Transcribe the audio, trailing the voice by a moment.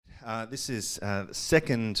This is the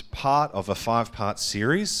second part of a five-part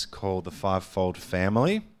series called The Fivefold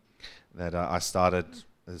Family that I started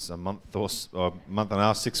as a month and a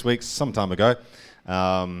half, 6 weeks, some time ago.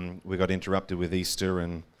 We got interrupted with Easter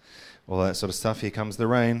and all that sort of stuff. Here comes the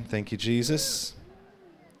rain. Thank you, Jesus.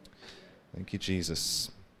 Thank you,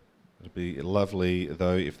 Jesus. It'd be lovely,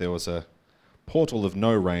 though, if there was a portal of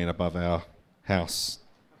no rain above our house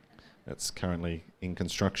that's currently in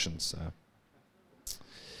construction.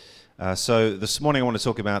 So this morning I want to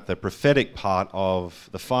talk about the prophetic part of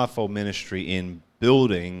the fivefold ministry in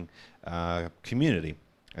building community.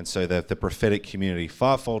 And so the prophetic community,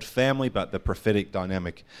 fivefold family, but the prophetic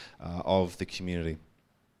dynamic of the community.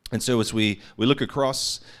 And so as we look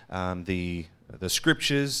across the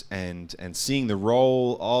scriptures and seeing the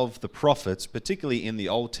role of the prophets, particularly in the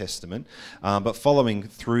Old Testament, but following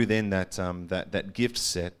through then that gift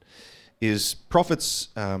set, is prophets,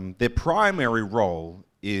 their primary role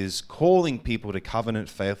is calling people to covenant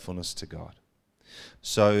faithfulness to God.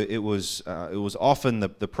 So it was often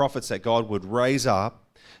the prophets that God would raise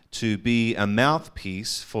up to be a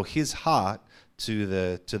mouthpiece for His heart to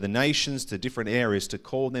the nations, to different areas, to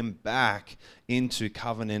call them back into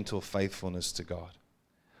covenantal faithfulness to God.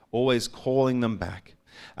 Always calling them back.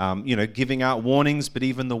 Giving out warnings, but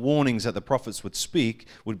even the warnings that the prophets would speak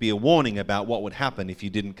would be a warning about what would happen if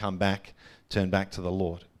you didn't turn back to the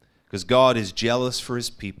Lord. Because God is jealous for His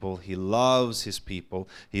people. He loves His people.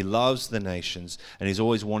 He loves the nations. And He's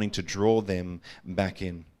always wanting to draw them back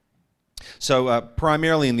in. So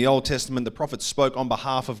primarily in the Old Testament, the prophets spoke on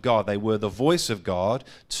behalf of God. They were the voice of God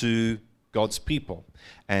to God's people.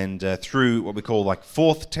 And through what we call like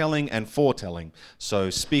forthtelling and foretelling. So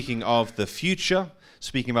speaking of the future,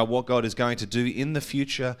 speaking about what God is going to do in the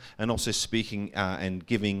future, and also speaking and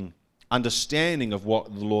giving understanding of what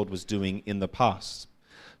the Lord was doing in the past.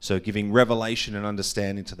 So giving revelation and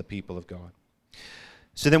understanding to the people of God.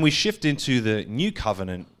 So then we shift into the new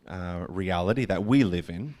covenant reality that we live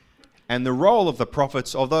in. And the role of the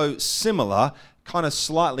prophets, although similar, kind of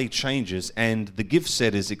slightly changes. And the gift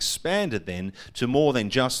set is expanded then to more than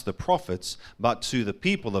just the prophets, but to the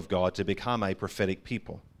people of God to become a prophetic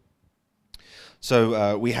people.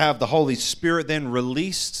 So we have the Holy Spirit then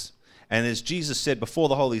released. And as Jesus said before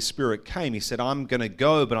the Holy Spirit came, He said, I'm going to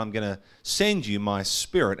go, but I'm going to send you my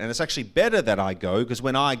Spirit. And it's actually better that I go, because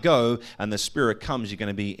when I go and the Spirit comes, you're going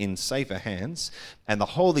to be in safer hands. And the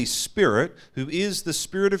Holy Spirit, who is the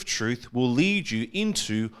Spirit of truth, will lead you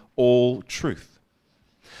into all truth.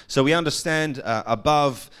 So we understand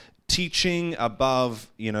above teaching, above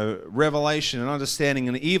revelation and understanding,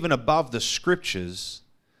 and even above the Scriptures,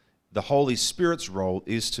 the Holy Spirit's role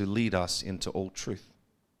is to lead us into all truth.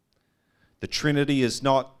 The Trinity is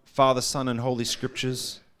not Father, Son, and Holy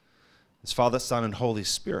Scriptures. It's Father, Son, and Holy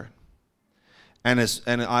Spirit. And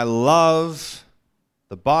I love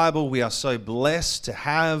the Bible. We are so blessed to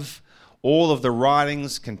have all of the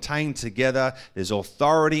writings contained together. There's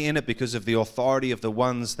authority in it because of the authority of the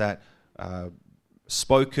ones that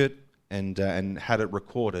spoke it and had it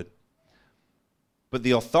recorded. But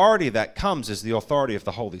the authority that comes is the authority of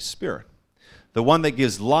the Holy Spirit. The one that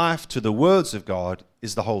gives life to the words of God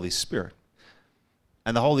is the Holy Spirit.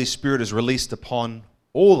 And the Holy Spirit is released upon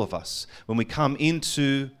all of us. When we come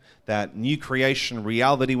into that new creation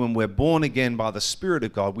reality, when we're born again by the Spirit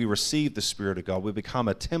of God, we receive the Spirit of God. We become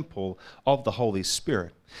a temple of the Holy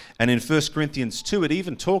Spirit. And in 1 Corinthians 2, it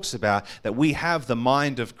even talks about that we have the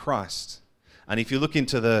mind of Christ. And if you look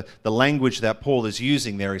into the language that Paul is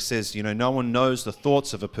using there, he says, no one knows the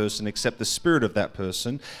thoughts of a person except the spirit of that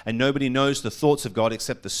person, and nobody knows the thoughts of God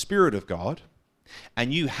except the Spirit of God.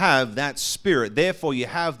 And you have that Spirit, therefore you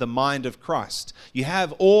have the mind of Christ. You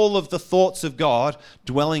have all of the thoughts of God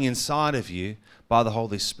dwelling inside of you by the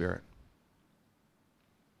Holy Spirit.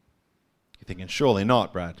 You're thinking, surely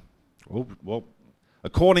not, Brad. Well,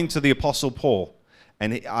 according to the Apostle Paul,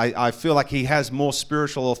 and I feel like he has more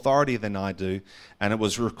spiritual authority than I do, and it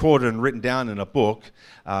was recorded and written down in a book,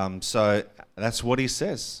 so that's what he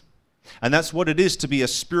says. And that's what it is to be a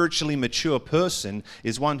spiritually mature person,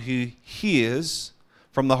 is one who hears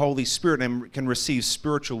from the Holy Spirit and can receive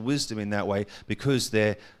spiritual wisdom in that way because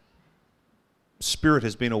their spirit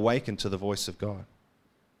has been awakened to the voice of God.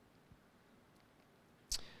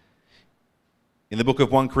 In the book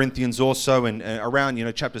of 1 Corinthians also, and around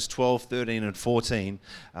chapters 12, 13, and 14,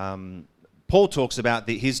 Paul talks about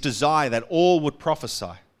his desire that all would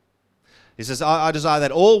prophesy. He says, I desire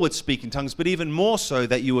that all would speak in tongues, but even more so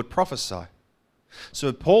that you would prophesy.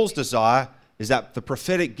 So Paul's desire is that the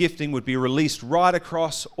prophetic gifting would be released right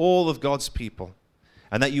across all of God's people,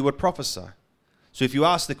 and that you would prophesy. So if you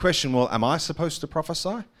ask the question, well, am I supposed to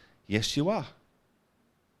prophesy? Yes, you are.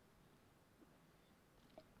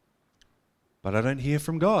 but I don't hear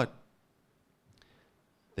from God.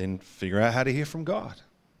 Then figure out how to hear from God.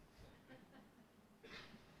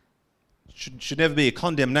 Should never be a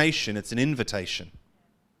condemnation, it's an invitation.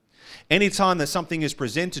 Anytime that something is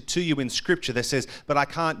presented to you in Scripture that says, but I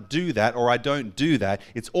can't do that or I don't do that,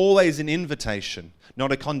 it's always an invitation,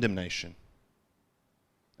 not a condemnation.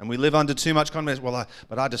 And we live under too much condemnation. Well,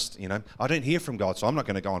 I don't hear from God, so I'm not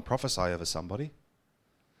going to go and prophesy over somebody.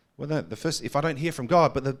 Well, if I don't hear from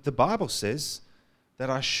God, but the Bible says that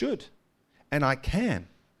I should and I can,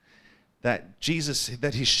 that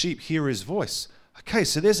his sheep hear his voice. Okay,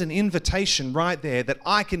 so there's an invitation right there that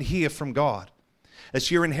I can hear from God.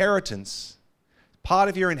 It's your inheritance. Part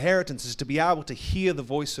of your inheritance is to be able to hear the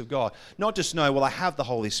voice of God. Not just know, well, I have the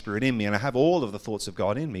Holy Spirit in me and I have all of the thoughts of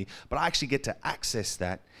God in me, but I actually get to access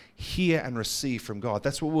that, hear and receive from God.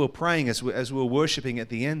 That's what we were praying as we were worshiping at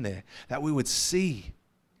the end there, that we would see.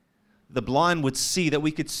 The blind would see, that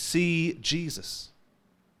we could see Jesus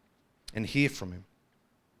and hear from him.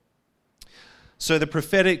 So the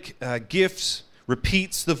prophetic gift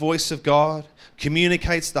repeats the voice of God,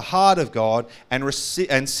 communicates the heart of God, and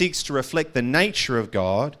seeks to reflect the nature of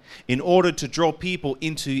God in order to draw people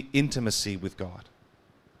into intimacy with God.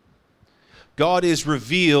 God is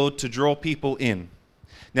revealed to draw people in.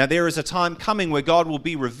 Now, there is a time coming where God will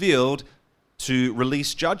be revealed to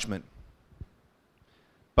release judgment.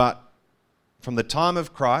 But from the time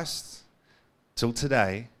of Christ till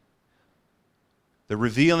today, the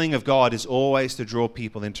revealing of God is always to draw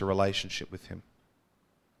people into relationship with him.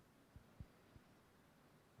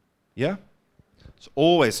 Yeah? It's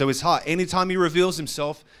always. So his heart, anytime he reveals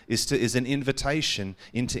himself, is an invitation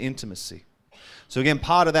into intimacy. So again,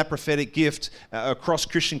 part of that prophetic gift across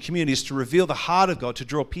Christian community is to reveal the heart of God, to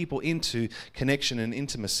draw people into connection and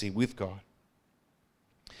intimacy with God.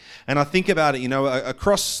 And I think about it,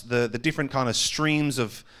 across the different kind of streams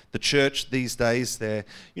of the church these days,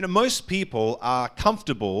 most people are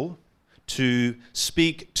comfortable to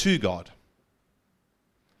speak to God.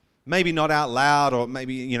 Maybe not out loud or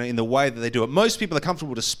maybe, in the way that they do it. Most people are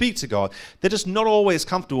comfortable to speak to God. They're just not always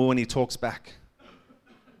comfortable when he talks back.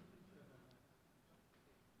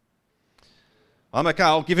 I'm okay,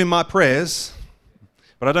 I'll give him my prayers,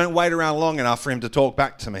 but I don't wait around long enough for him to talk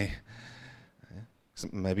back to me.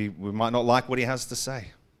 Maybe we might not like what he has to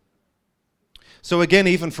say. So again,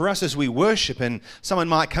 even for us as we worship, and someone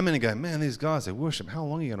might come in and go, man, these guys, they worship. How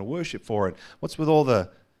long are you going to worship for? And what's with all the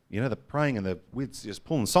praying and we're just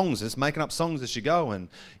pulling songs, just making up songs as you go, and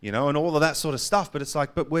and all of that sort of stuff. But it's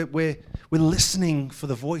like, but we're listening for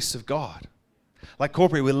the voice of God. Like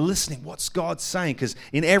corporate, we're listening. What's God saying? Because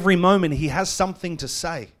in every moment, he has something to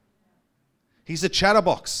say. He's a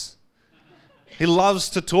chatterbox. He loves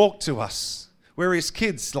to talk to us. We're his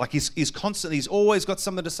kids. Like he's constantly, he's always got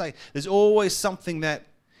something to say. There's always something that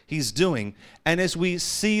he's doing. And as we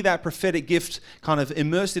see that prophetic gift kind of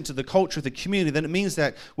immersed into the culture of the community, then it means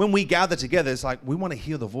that when we gather together, it's like we want to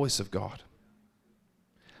hear the voice of God.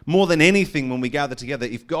 More than anything, when we gather together,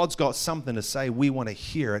 if God's got something to say, we want to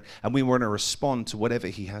hear it and we want to respond to whatever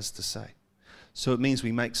he has to say. So it means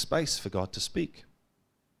we make space for God to speak.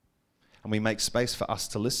 And we make space for us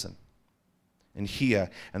to listen and hear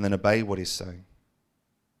and then obey what he's saying.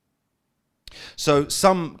 So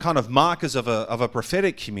some kind of markers of a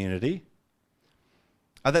prophetic community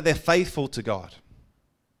are that they're faithful to God.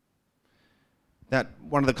 That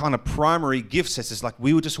one of the kind of primary gift sets is like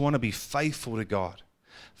we would just want to be faithful to God.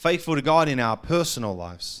 Faithful to God in our personal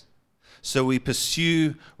lives. So we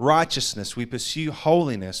pursue righteousness, we pursue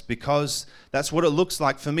holiness, because that's what it looks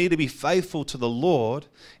like. For me to be faithful to the Lord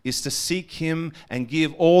is to seek him and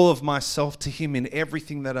give all of myself to him in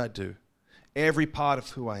everything that I do, every part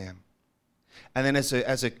of who I am. And then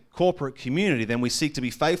as a corporate community, then we seek to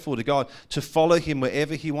be faithful to God, to follow him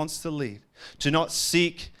wherever he wants to lead, to not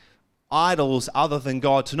seek idols other than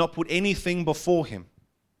God, to not put anything before him,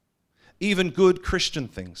 even good Christian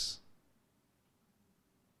things.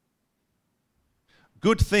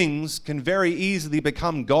 Good things can very easily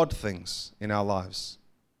become God things in our lives.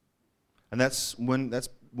 And that's when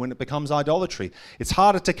it becomes idolatry. It's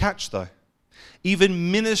harder to catch though.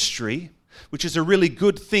 Even ministry, which is a really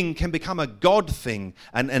good thing, can become a God thing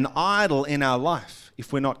and an idol in our life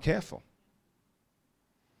if we're not careful.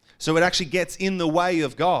 So it actually gets in the way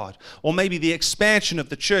of God. Or maybe the expansion of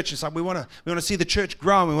the church. It's like we want to see the church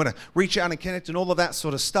grow and we want to reach out and connect and all of that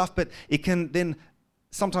sort of stuff. But it can then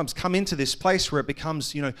sometimes come into this place where it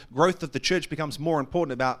becomes, growth of the church becomes more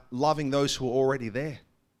important about loving those who are already there.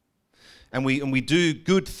 And we do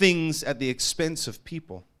good things at the expense of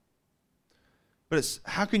people. But it's,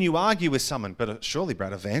 how can you argue with someone? But surely,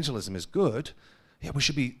 Brad, evangelism is good. Yeah, we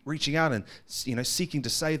should be reaching out and, seeking to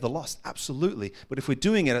save the lost. Absolutely. But if we're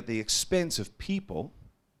doing it at the expense of people,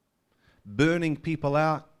 burning people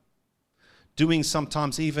out, doing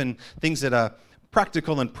sometimes even things that are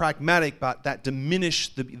practical and pragmatic, but that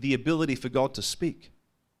diminish the ability for God to speak.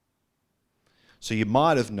 So you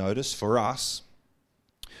might have noticed for us,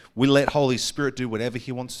 we let Holy Spirit do whatever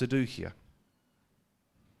he wants to do here.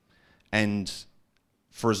 And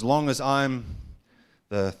for as long as I'm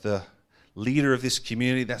the leader of this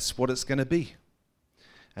community, that's what it's going to be.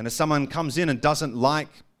 And if someone comes in and doesn't like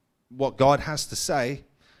what God has to say,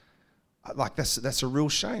 that's a real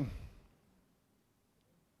shame.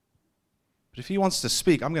 But if he wants to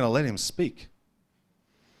speak, I'm going to let him speak.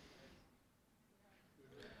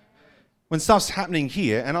 When stuff's happening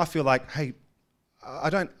here, and I feel like, hey, I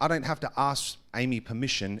don't have to ask Amy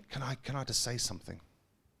permission. Can I just say something?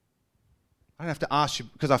 I don't have to ask you,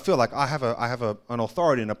 because I feel like I have an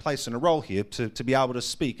authority and a place and a role here to be able to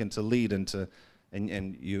speak and to lead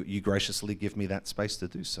and you graciously give me that space to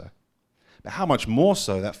do so. But how much more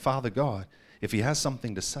so that Father God, if he has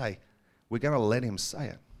something to say, we're going to let him say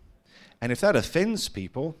it. And if that offends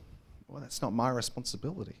people, well, that's not my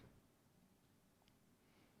responsibility.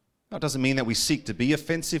 That doesn't mean that we seek to be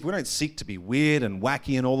offensive. We don't seek to be weird and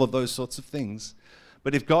wacky and all of those sorts of things.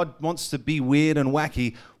 But if God wants to be weird and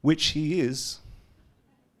wacky, which he is,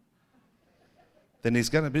 then he's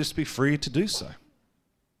going to just be free to do so.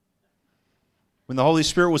 When the Holy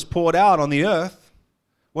Spirit was poured out on the earth,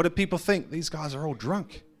 what did people think? These guys are all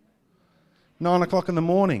drunk. 9 o'clock in the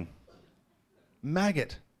morning.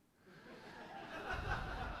 Maggot.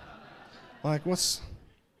 Like, what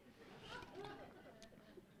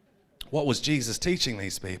was Jesus teaching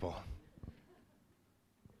these people?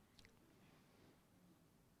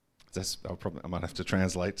 I might have to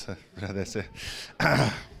translate.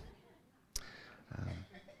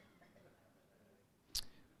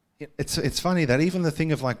 It's funny that even the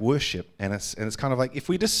thing of like worship, and it's kind of like if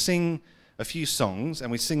we just sing a few songs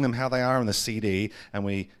and we sing them how they are on the CD, and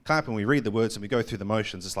we clap and we read the words and we go through the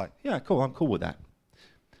motions, it's like, yeah, cool, I'm cool with that.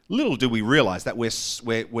 Little do we realize that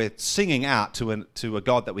we're singing out to a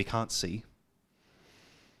God that we can't see.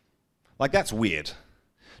 Like, that's weird.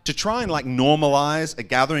 To try and like normalize a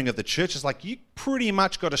gathering of the church is like you pretty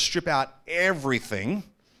much got to strip out everything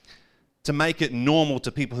to make it normal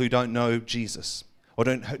to people who don't know Jesus or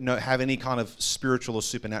don't have any kind of spiritual or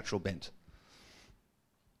supernatural bent.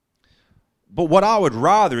 But what I would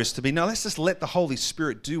rather is to be, no, let's just let the Holy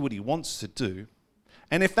Spirit do what he wants to do.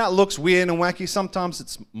 And if that looks weird and wacky, sometimes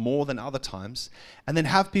it's more than other times. And then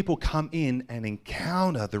have people come in and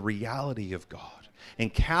encounter the reality of God,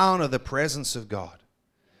 encounter the presence of God.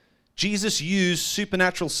 Jesus used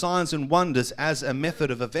supernatural signs and wonders as a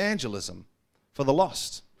method of evangelism for the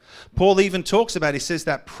lost. Paul even talks about, he says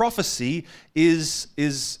that prophecy is he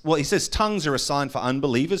says tongues are a sign for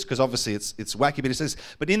unbelievers, because obviously it's wacky, but he says,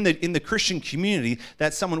 but in the Christian community,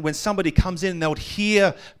 that when somebody comes in, they would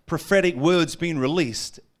hear prophetic words being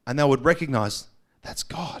released, and they would recognize that's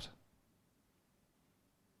God.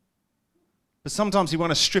 But sometimes you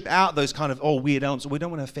want to strip out those kind of weird elements. We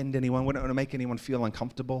don't want to offend anyone. We don't want to make anyone feel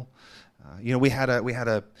uncomfortable. We had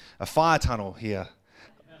a fire tunnel here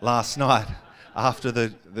last night after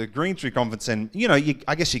the Green Tree Conference, and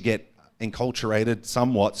I guess you get enculturated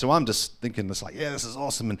somewhat. So I'm just thinking this like, yeah, this is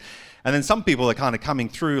awesome, and then some people are kind of coming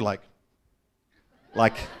through like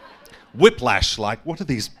whiplash. Like, what are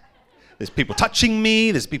these? There's people touching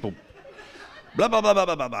me. There's people. Blah, blah, blah, blah,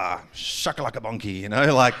 blah, blah, blah, shakalaka-bonky,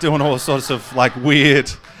 like doing all sorts of like weird,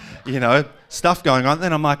 stuff going on.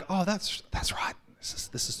 Then I'm like, oh, that's right.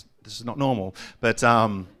 This is not normal, but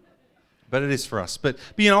it is for us. But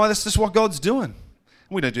that's just what God's doing.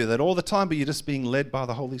 We don't do that all the time, but you're just being led by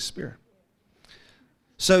the Holy Spirit.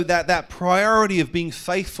 So that priority of being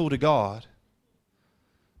faithful to God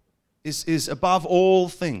is above all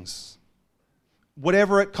things.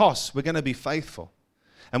 Whatever it costs, we're going to be faithful.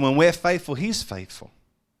 And when we're faithful, he's faithful.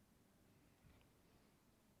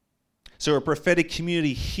 So a prophetic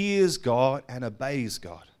community hears God and obeys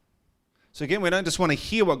God. So again, we don't just want to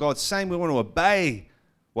hear what God's saying, we want to obey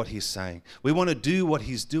what he's saying. We want to do what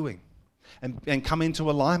he's doing and come into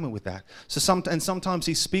alignment with that. Sometimes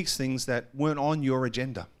he speaks things that weren't on your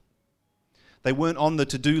agenda. They weren't on the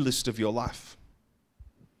to-do list of your life.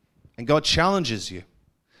 And God challenges you.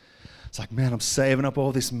 It's like, man, I'm saving up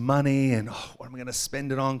all this money and what am I going to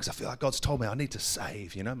spend it on? Because I feel like God's told me I need to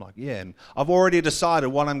save, I'm like, yeah, and I've already decided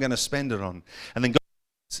what I'm going to spend it on. And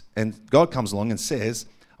then God comes along and says,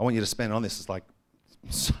 I want you to spend it on this. It's like,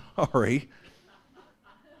 sorry.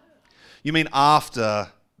 You mean after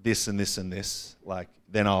this and this and this? Like,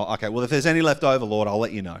 then well, if there's any left over, Lord, I'll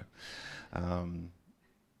let you know.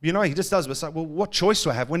 He just does. But it's like, well, what choice do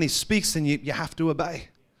I have? When he speaks, then you have to obey.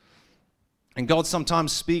 And God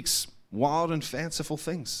sometimes speaks wild and fanciful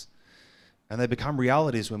things. And they become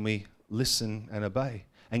realities when we listen and obey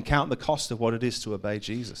and count the cost of what it is to obey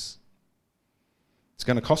Jesus. It's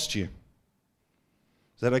going to cost you.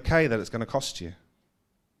 Is that okay that it's going to cost you?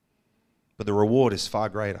 But the reward is far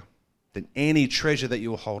greater than any treasure that you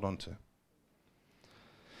will hold on to.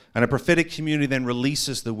 And a prophetic community then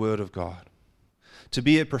releases the word of God. To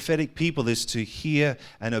be a prophetic people is to hear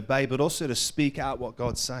and obey, but also to speak out what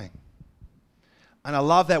God's saying. And I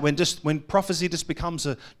love that when prophecy just becomes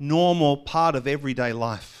a normal part of everyday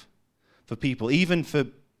life for people, even for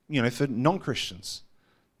non-Christians.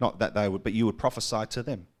 Not that they would, but you would prophesy to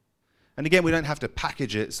them. And again, we don't have to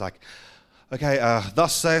package it. It's like, okay,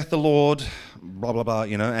 thus saith the Lord, blah, blah, blah,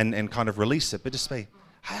 and kind of release it. But just say,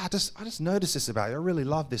 hey, I just noticed this about you. I really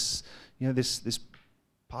love this, this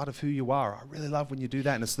part of who you are. I really love when you do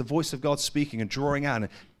that. And it's the voice of God speaking and drawing out and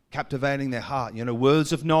captivating their heart,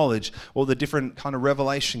 words of knowledge, all the different kind of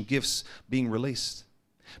revelation gifts being released.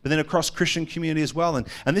 But then across Christian community as well.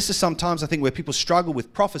 And this is sometimes, I think, where people struggle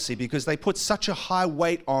with prophecy because they put such a high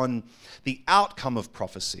weight on the outcome of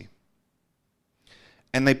prophecy.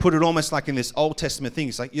 And they put it almost like in this Old Testament thing.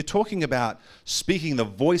 It's like, you're talking about speaking the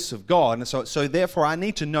voice of God. And so therefore, I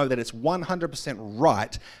need to know that it's 100%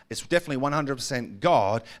 right. It's definitely 100%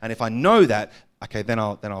 God. And if I know that, okay, then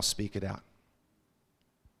I'll speak it out.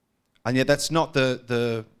 And yet that's not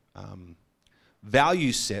the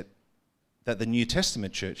value set that the New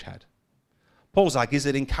Testament church had. Paul's like, is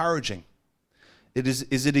it encouraging?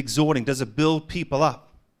 Is it exhorting? Does it build people up?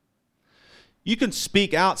 You can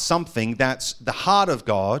speak out something that's the heart of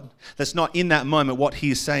God, that's not in that moment what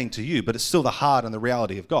he is saying to you, but it's still the heart and the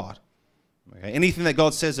reality of God. Okay? Anything that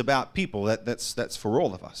God says about people, that's for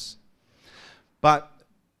all of us. But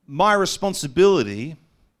my responsibility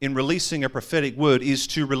in releasing a prophetic word is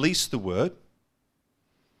to release the word.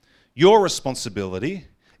 Your responsibility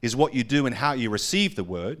is what you do and how you receive the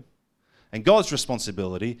word. And God's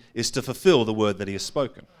responsibility is to fulfill the word that he has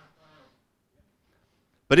spoken.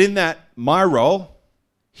 But in that, my role,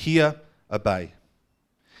 hear, obey.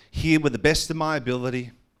 Hear with the best of my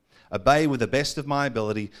ability, obey with the best of my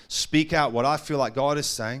ability, speak out what I feel like God is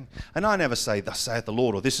saying. And I never say, thus saith the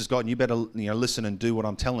Lord, or this is God, and you better listen and do what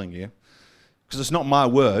I'm telling you. Because it's not my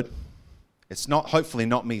word. It's hopefully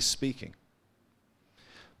not me speaking.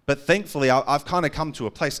 But thankfully, I've kind of come to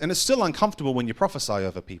a place, and it's still uncomfortable when you prophesy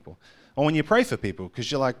over people, or when you pray for people, because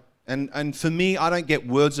you're like, and for me, I don't get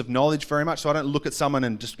words of knowledge very much, so I don't look at someone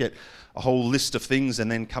and just get a whole list of things and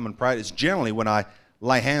then come and pray. It's generally when I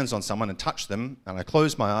lay hands on someone and touch them, and I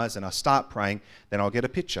close my eyes and I start praying, then I'll get a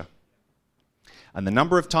picture. And the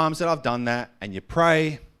number of times that I've done that, and you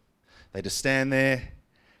pray, they just stand there,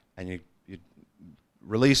 and you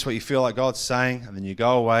release what you feel like God's saying, and then you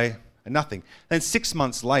go away, and nothing. Then 6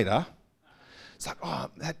 months later, it's like, oh,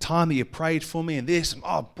 that time that you prayed for me and this, and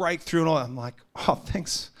breakthrough and all that. I'm like, oh,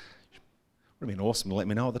 thanks. Would have been awesome to let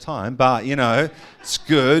me know at the time, but it's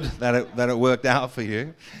good that it worked out for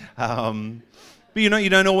you. But you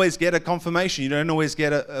don't always get a confirmation. You don't always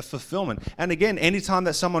get a fulfillment. And again, anytime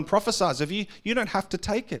that someone prophesies of you, you don't have to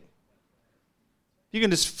take it. You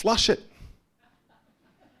can just flush it.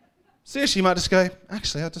 Seriously, you might just go,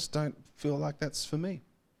 actually, I just don't feel like that's for me.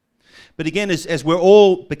 But again, as we're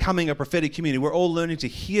all becoming a prophetic community, we're all learning to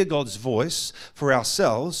hear God's voice for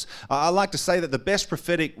ourselves. I like to say that the best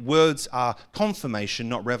prophetic words are confirmation,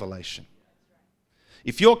 not revelation.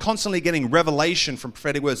 If you're constantly getting revelation from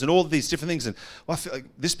prophetic words and all of these different things, and I feel like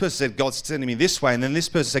this person said God's sending me this way, and then this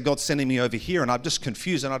person said God's sending me over here, and I'm just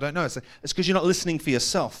confused and I don't know. It's because you're not listening for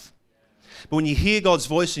yourself. But when you hear God's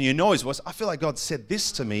voice and you know his voice, I feel like God said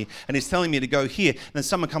this to me and he's telling me to go here. And then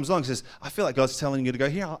someone comes along and says, I feel like God's telling you to go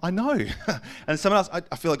here. I know. And someone else,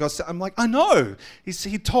 I feel like God's, I'm like, I know.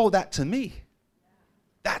 He told that to me.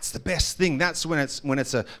 That's the best thing. That's when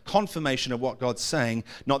it's a confirmation of what God's saying,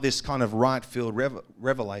 not this kind of right-field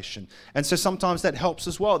revelation. And so sometimes that helps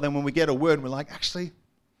as well. Then when we get a word, we're like, actually,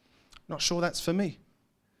 not sure that's for me.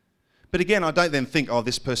 But again, I don't then think, oh,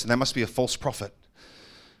 this person, they must be a false prophet.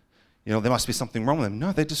 There must be something wrong with them.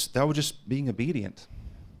 No, they were just being obedient.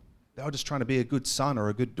 They were just trying to be a good son or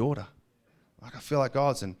a good daughter. Like I feel like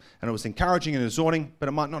God's, and it was encouraging and exhorting, but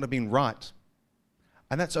it might not have been right.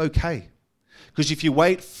 And that's okay. Because if you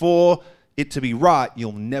wait for it to be right,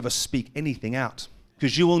 you'll never speak anything out.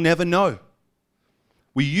 Because you will never know.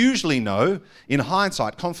 We usually know, in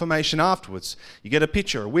hindsight, confirmation afterwards. You get a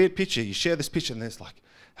picture, a weird picture, you share this picture, and there's like,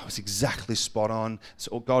 that was exactly spot on.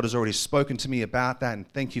 So God has already spoken to me about that, and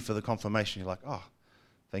thank you for the confirmation. You're like, oh,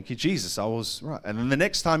 thank you, Jesus. I was right. And then the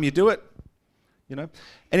next time you do it, You know,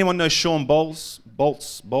 anyone know Sean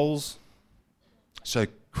Bowles? So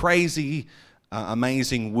crazy,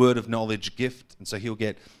 amazing word of knowledge gift, and so he'll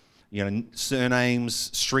get, you know, surnames,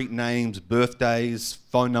 street names, birthdays,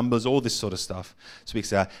 phone numbers, all this sort of stuff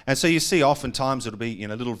speaks out. And so you see, oftentimes it'll be, you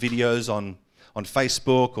know, little videos on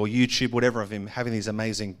Facebook or YouTube, whatever, of him having these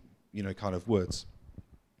amazing, you know, kind of words.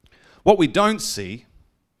 What we don't see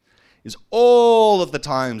is all of the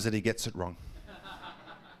times that he gets it wrong.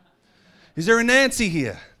 Is there a Nancy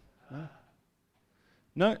here?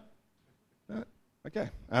 No? Okay.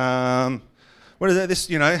 What is that? This,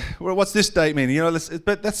 you know, what's this date mean? You know,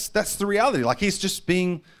 but that's the reality. Like, he's just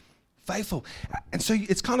being faithful. And so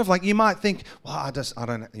it's kind of like, you might think, well, I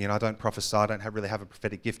don't prophesy, I don't really have a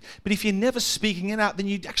prophetic gift. But if you're never speaking it out, then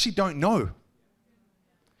you actually don't know.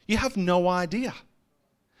 You have no idea.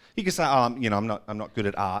 You can say, you know, I'm not good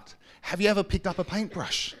at art. Have you ever picked up a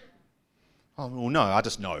paintbrush? Oh, well, no, I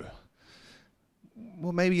just know.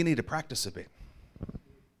 Well, maybe you need to practice a bit.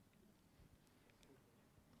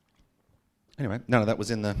 Anyway, none of that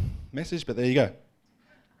was in the message, but there you go.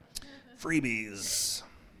 Freebies.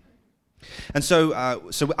 And so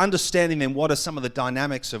understanding then what are some of the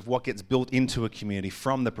dynamics of what gets built into a community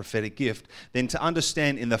from the prophetic gift, then to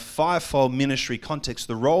understand in the fivefold ministry context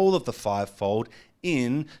the role of the fivefold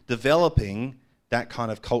in developing that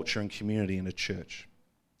kind of culture and community in a church.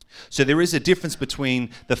 So there is a difference between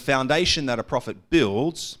the foundation that a prophet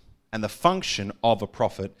builds and the function of a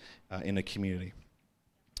prophet in a community.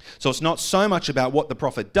 So it's not so much about what the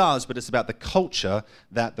prophet does, but it's about the culture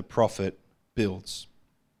that the prophet builds.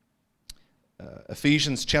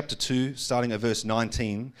 Ephesians chapter 2, starting at verse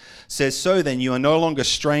 19, says, "So then you are no longer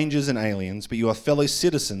strangers and aliens, but you are fellow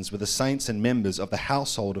citizens with the saints and members of the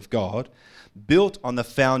household of God, built on the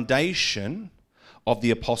foundation of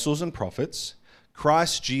the apostles and prophets,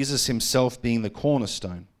 Christ Jesus himself being the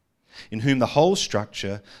cornerstone, in whom the whole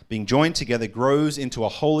structure, being joined together, grows into a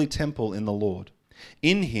holy temple in the Lord.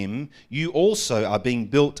 In him you also are being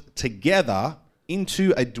built together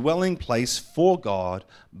into a dwelling place for God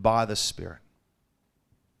by the Spirit."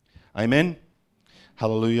 Amen.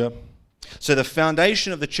 Hallelujah. So the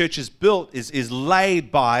foundation of the church is built, is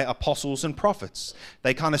laid by apostles and prophets.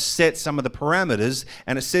 They kind of set some of the parameters,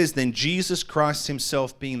 and it says then Jesus Christ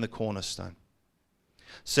himself being the cornerstone.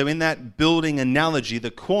 So in that building analogy,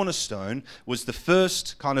 the cornerstone was the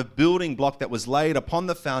first kind of building block that was laid upon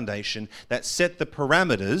the foundation that set the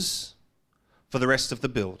parameters for the rest of the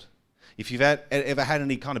build. If you've ever had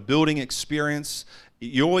any kind of building experience,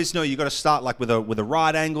 you always know you've got to start like with a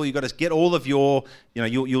right angle. You've got to get all of your, you know,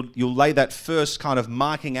 you'll lay that first kind of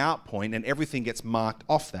marking out point, and everything gets marked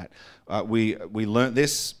off that. We learnt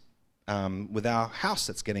this with our house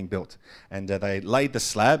that's getting built, and they laid the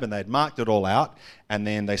slab and they'd marked it all out, and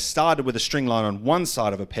then they started with a string line on one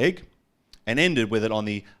side of a peg and ended with it on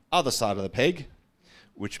the other side of the peg,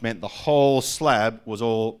 which meant the whole slab was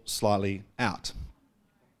all slightly out.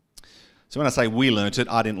 So when I say we learnt it,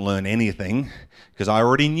 I didn't learn anything because I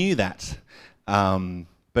already knew that.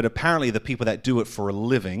 But apparently the people that do it for a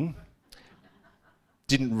living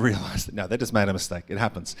didn't realize that. No, they just made a mistake. It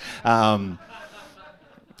happens. So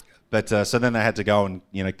then they had to go and,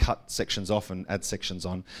 you know, cut sections off and add sections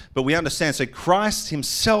on. But we understand, so Christ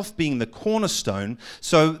himself being the cornerstone,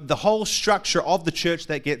 so the whole structure of the church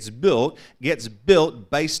that gets built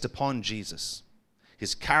based upon Jesus.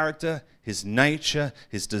 His character, his nature,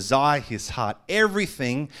 his desire, his heart.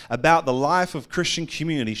 Everything about the life of Christian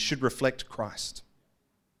community should reflect Christ.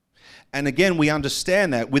 And again, we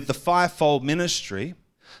understand that with the fivefold ministry.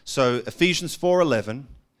 So Ephesians 4:11,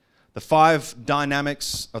 the five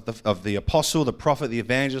dynamics of the apostle, the prophet, the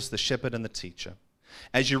evangelist, the shepherd, and the teacher.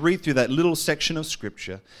 As you read through that little section of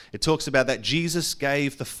scripture, it talks about that Jesus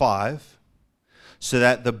gave the five so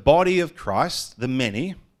that the body of Christ, the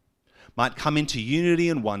many, might come into unity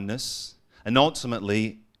and oneness, and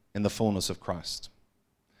ultimately in the fullness of Christ.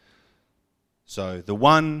 So the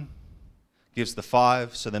one gives the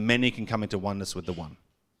five so the many can come into oneness with the one.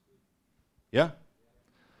 Yeah?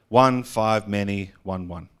 1, 5, many, 1,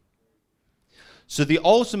 1. So the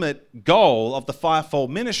ultimate goal of the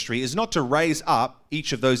fivefold ministry is not to raise up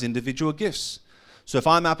each of those individual gifts. So if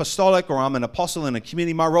I'm apostolic or I'm an apostle in a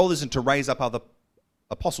community, my role isn't to raise up other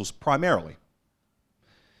apostles primarily.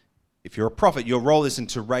 If you're a prophet, your role isn't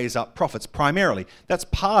to raise up prophets primarily. That's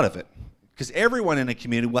part of it, because everyone in a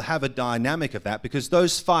community will have a dynamic of that, because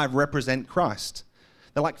those five represent Christ.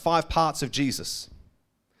 They're like 5 parts of Jesus.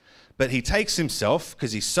 But he takes himself,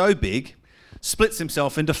 because he's so big, splits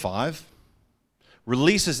himself into 5,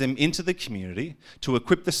 releases them into the community to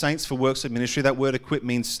equip the saints for works of ministry. That word equip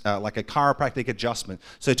means like a chiropractic adjustment.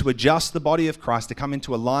 So to adjust the body of Christ to come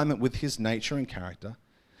into alignment with his nature and character.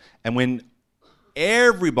 And when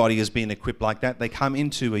everybody is being equipped like that, they come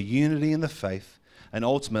into a unity in the faith and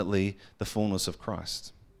ultimately the fullness of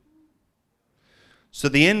Christ. So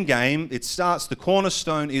the end game, it starts, the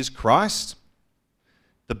cornerstone is Christ.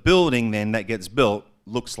 The building then that gets built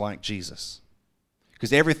looks like Jesus.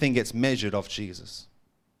 Because everything gets measured off Jesus.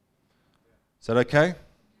 Is that okay?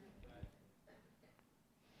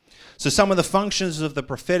 So some of the functions of the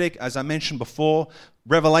prophetic, as I mentioned before,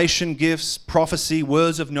 revelation gifts, prophecy,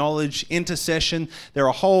 words of knowledge, intercession. There are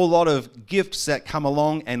a whole lot of gifts that come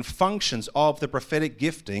along and functions of the prophetic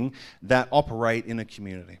gifting that operate in a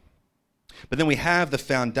community. But then we have the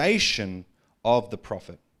foundation of the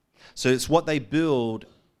prophet. So it's what they build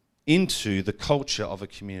into the culture of a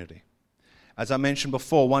community. As I mentioned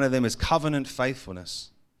before, one of them is covenant faithfulness.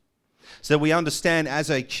 So we understand as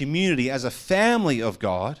a community, as a family of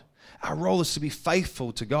God, our role is to be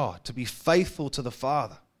faithful to God, to be faithful to the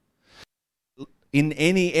Father. In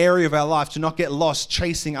any area of our life, to not get lost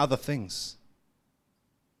chasing other things.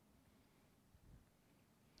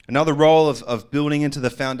 Another role of building into the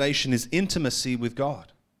foundation is intimacy with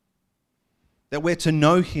God. That we're to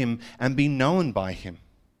know him and be known by him.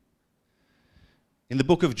 In the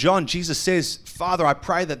book of John, Jesus says, Father, I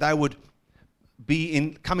pray that they would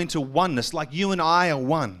come into oneness, like you and I are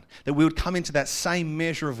one. That we would come into that same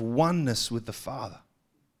measure of oneness with the Father.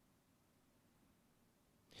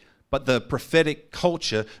 But the prophetic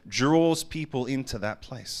culture draws people into that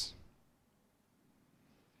place.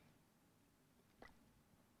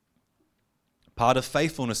 Part of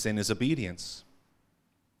faithfulness then is obedience.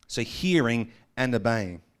 So hearing and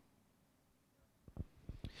obeying.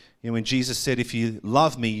 You know, when Jesus said, if you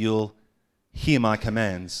love me, you'll hear my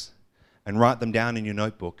commands and write them down in your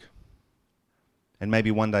notebook. And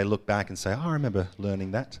maybe one day look back and say, oh, I remember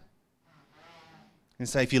learning that. And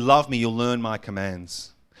say, if you love me, you'll learn my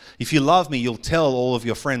commands. If you love me, you'll tell all of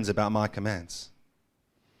your friends about my commands.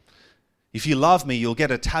 If you love me, you'll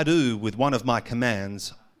get a tattoo with one of my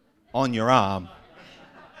commands on your arm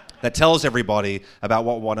that tells everybody about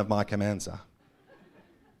what one of my commands are.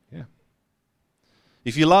 Yeah.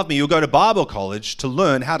 If you love me, you'll go to Bible college to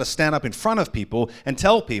learn how to stand up in front of people and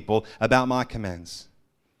tell people about my commands.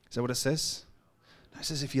 Is that what it says? No, it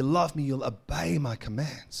says, if you love me, you'll obey my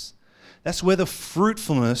commands. That's where the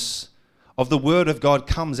fruitfulness of the Word of God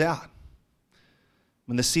comes out.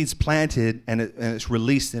 When the seed's planted and it's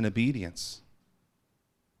released in obedience.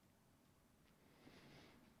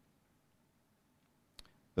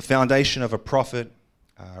 The foundation of a prophet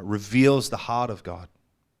reveals the heart of God.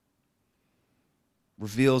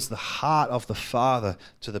 Reveals the heart of the Father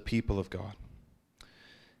to the people of God.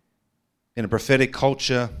 In a prophetic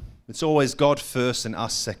culture, it's always God first and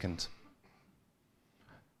us second.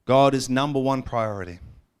 God is number one priority.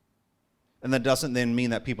 And that doesn't then mean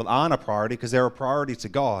that people aren't a priority, because they're a priority to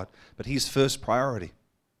God, but He's first priority.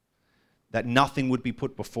 That nothing would be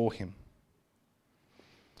put before Him.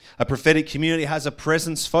 A prophetic community has a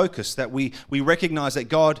presence focus, that we recognize that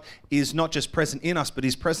God is not just present in us, but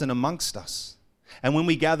He's present amongst us. And when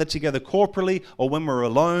we gather together corporately or when we're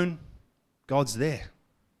alone, God's there.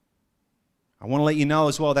 I want to let you know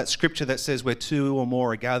as well that scripture that says where two or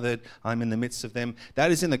more are gathered, I'm in the midst of them.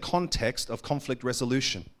 That is in the context of conflict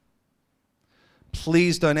resolution.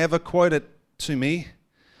 Please don't ever quote it to me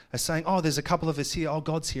as saying, oh, there's a couple of us here. Oh,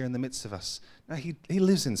 God's here in the midst of us. No, He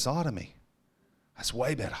lives inside of me. That's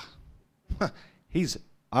way better.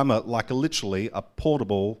 I'm literally a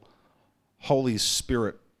portable Holy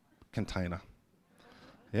Spirit container.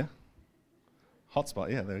 Yeah?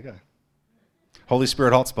 Hotspot. Yeah, there we go. Holy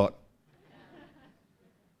Spirit hotspot.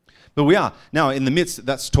 But we are. Now, in the midst,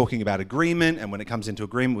 that's talking about agreement, and when it comes into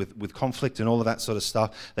agreement with conflict and all of that sort of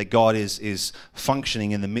stuff, that God is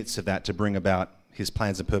functioning in the midst of that to bring about His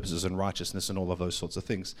plans and purposes and righteousness and all of those sorts of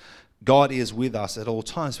things. God is with us at all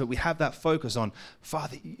times, but we have that focus on,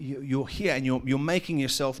 Father, you're here and you're making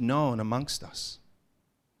yourself known amongst us.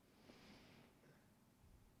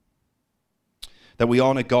 That we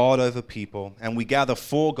honor God over people, and we gather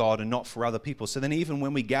for God and not for other people. So then even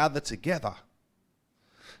when we gather together,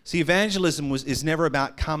 see, evangelism is never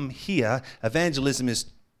about come here. Evangelism is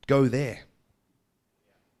go there.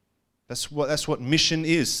 That's what mission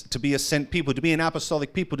is, to be a sent people. To be an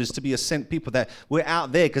apostolic people is to be a sent people, that we're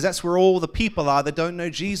out there, because that's where all the people are that don't know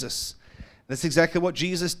Jesus. That's exactly what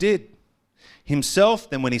Jesus did Himself.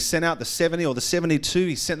 Then when He sent out the 70 or the 72,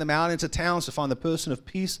 He sent them out into towns to find the person of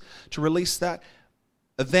peace, to release that.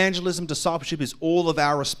 Evangelism, discipleship is all of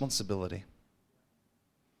our responsibility.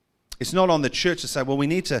 It's not on the church to say, well, we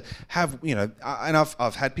need to have, and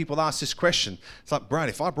I've had people ask this question. It's like, Brad,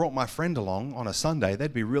 if I brought my friend along on a Sunday,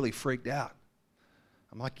 they'd be really freaked out.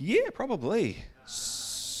 I'm like, yeah, probably.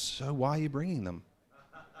 So why are you bringing them?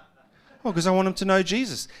 Well, because I want them to know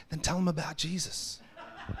Jesus. Then tell them about Jesus.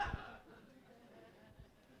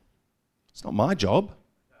 It's not my job.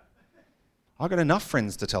 I've got enough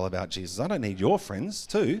friends to tell about Jesus. I don't need your friends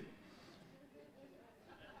too.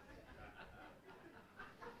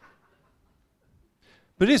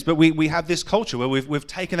 But it is, but we have this culture where we've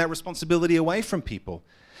taken that responsibility away from people.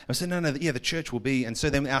 And we said, no, the church will be, and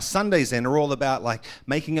so then our Sundays then are all about like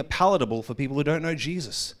making it palatable for people who don't know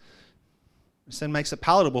Jesus. It then makes it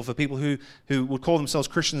palatable for people who would call themselves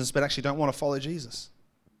Christians but actually don't want to follow Jesus.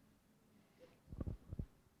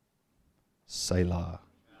 Selah.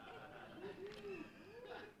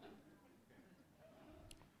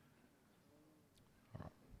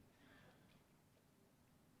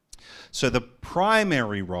 So the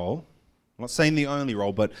primary role, I'm not saying the only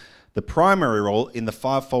role, but the primary role in the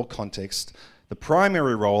fivefold context, the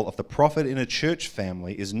primary role of the prophet in a church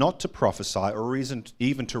family is not to prophesy or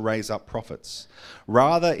even to raise up prophets.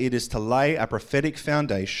 Rather, it is to lay a prophetic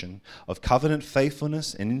foundation of covenant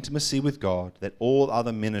faithfulness and intimacy with God that all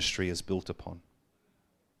other ministry is built upon.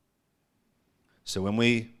 So when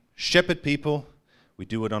we shepherd people, we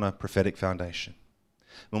do it on a prophetic foundation.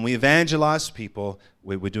 When we evangelize people,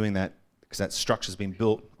 we're doing that because that structure's been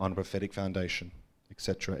built on a prophetic foundation,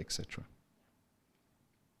 etc., etc.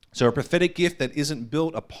 So a prophetic gift that isn't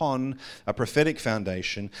built upon a prophetic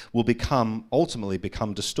foundation will ultimately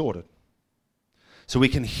become distorted. So we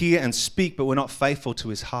can hear and speak, but we're not faithful to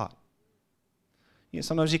his heart.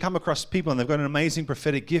 Sometimes you come across people and they've got an amazing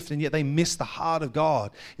prophetic gift, and yet they miss the heart of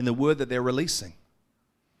God in the word that they're releasing.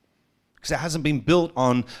 Because it hasn't been built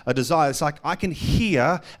on a desire. It's like I can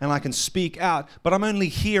hear and I can speak out, but I'm only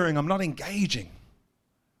hearing, I'm not engaging.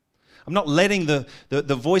 I'm not letting the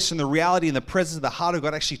voice and the reality and the presence of the heart of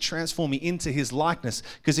God actually transform me into his likeness.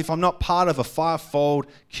 Because if I'm not part of a fivefold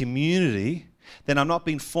community, then I'm not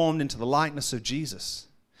being formed into the likeness of Jesus.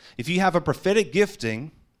 If you have a prophetic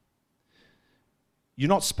gifting, you're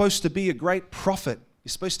not supposed to be a great prophet.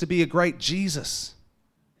 You're supposed to be a great Jesus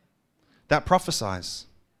that prophesies.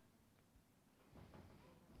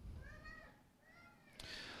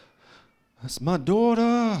 That's my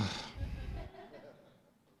daughter.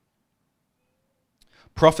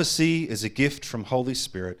 Prophecy is a gift from Holy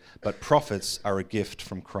Spirit, but prophets are a gift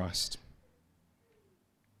from Christ.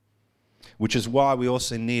 Which is why we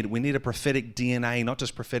also need a prophetic DNA, not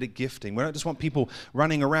just prophetic gifting. We don't just want people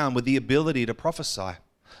running around with the ability to prophesy.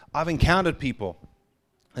 I've encountered people,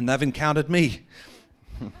 and they've encountered me,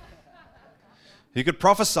 who could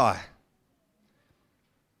prophesy,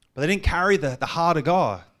 but they didn't carry the heart of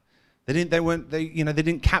God. They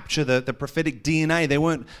didn't capture the prophetic DNA. They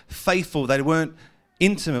weren't faithful. They weren't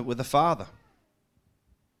intimate with the Father.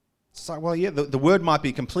 It's like, well, yeah, the word might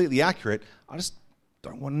be completely accurate. I just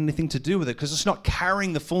don't want anything to do with it because it's not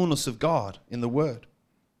carrying the fullness of God in the word.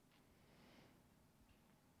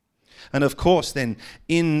 And of course, then,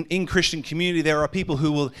 in Christian community, there are people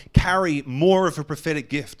who will carry more of a prophetic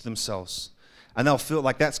gift themselves. And they'll feel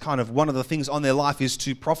like that's kind of one of the things on their life is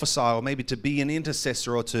to prophesy or maybe to be an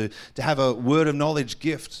intercessor or to have a word of knowledge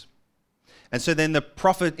gift. And so then the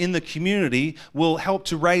prophet in the community will help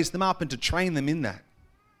to raise them up and to train them in that.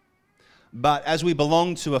 But as we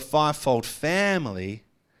belong to a fivefold family,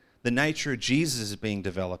 the nature of Jesus is being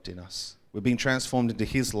developed in us. We're being transformed into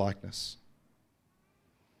his likeness.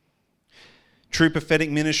 True prophetic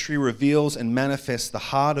ministry reveals and manifests the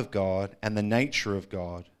heart of God and the nature of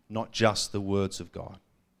God, not just the words of God.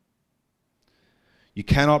 You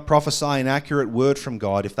cannot prophesy an accurate word from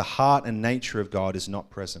God if the heart and nature of God is not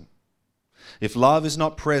present. If love is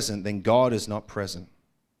not present, then God is not present.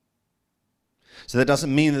 So that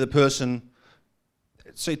doesn't mean that the person...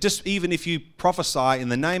 So just even if you prophesy in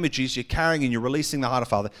the name of Jesus, you're carrying and you're releasing the heart of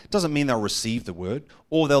Father, it doesn't mean they'll receive the word,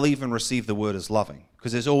 or they'll even receive the word as loving.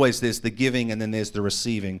 Because there's the giving and then there's the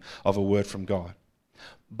receiving of a word from God.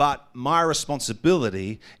 But my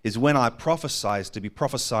responsibility is when I prophesy is to be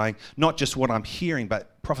prophesying not just what I'm hearing,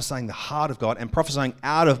 but prophesying the heart of God and prophesying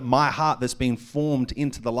out of my heart that's been formed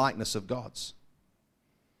into the likeness of God's.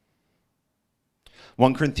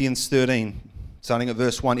 1 Corinthians 13, starting at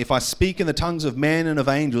verse 1. If I speak in the tongues of men and of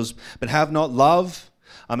angels, but have not love,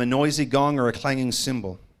 I'm a noisy gong or a clanging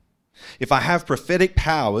cymbal. If I have prophetic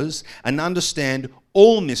powers and understand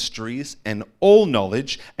all mysteries and all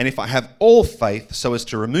knowledge, and if I have all faith so as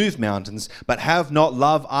to remove mountains, but have not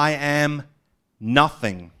love, I am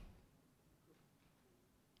nothing.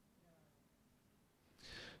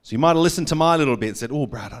 So you might have listened to my little bit and said, oh,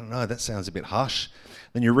 Brad, I don't know, that sounds a bit harsh.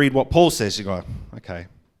 Then you read what Paul says, you go, okay.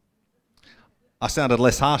 I sounded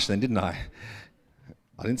less harsh then, didn't I?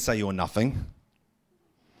 I didn't say you were nothing.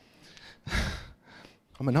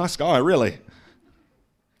 I'm a nice guy, really.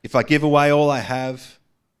 If I give away all I have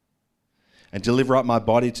and deliver up my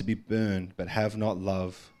body to be burned, but have not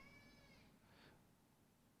love.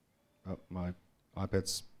 Oh, my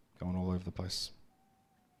iPad's going all over the place.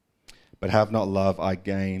 But have not love, I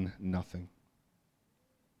gain nothing.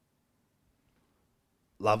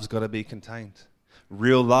 Love's got to be contained.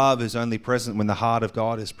 Real love is only present when the heart of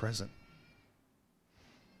God is present.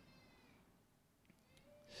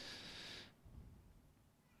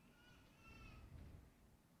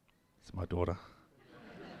 It's my daughter.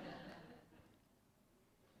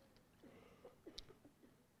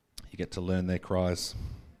 You get to learn their cries.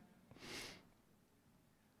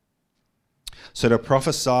 So to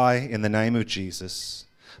prophesy in the name of Jesus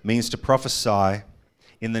means to prophesy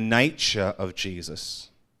in the nature of Jesus.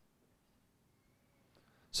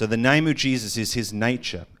 So the name of Jesus is his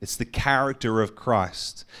nature. It's the character of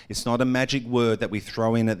Christ. It's not a magic word that we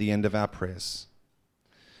throw in at the end of our prayers.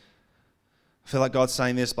 I feel like God's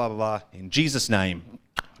saying this, blah, blah, blah. In Jesus' name,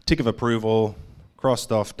 tick of approval, crossed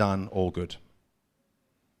off, done, all good.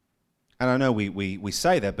 And I know we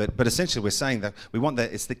say that, but essentially we're saying that we want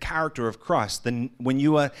that it's the character of Christ. Then when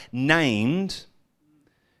you are named,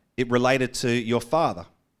 it related to your father.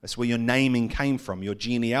 That's where your naming came from. Your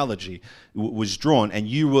genealogy was drawn, and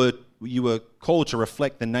you were called to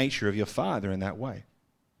reflect the nature of your father in that way.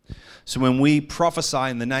 So when we prophesy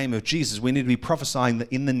in the name of Jesus, we need to be prophesying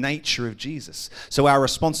in the nature of Jesus. So our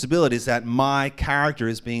responsibility is that my character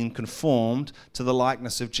is being conformed to the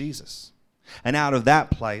likeness of Jesus. And out of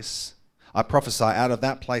that place, I prophesy, out of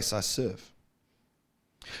that place I serve.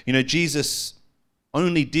 You know, Jesus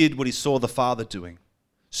only did what he saw the Father doing.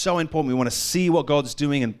 So important. We want to see what God's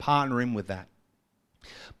doing and partner him with that.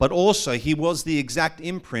 But also, he was the exact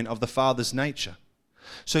imprint of the Father's nature.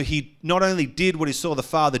 So he not only did what he saw the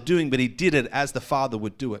Father doing, but he did it as the Father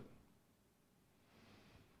would do it.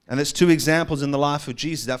 And there's two examples in the life of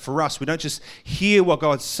Jesus that for us, we don't just hear what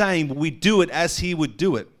God's saying, but we do it as he would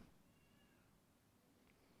do it.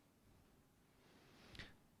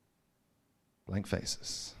 Blank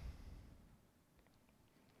faces.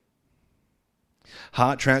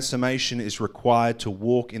 Heart transformation is required to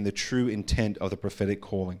walk in the true intent of the prophetic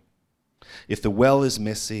calling. If the well is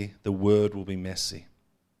messy, the word will be messy.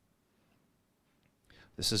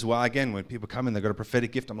 This is why, again, when people come in, they've got a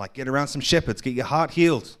prophetic gift, I'm like, get around some shepherds, get your heart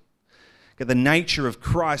healed. Get the nature of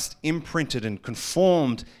Christ imprinted and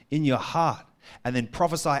conformed in your heart, and then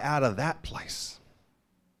prophesy out of that place.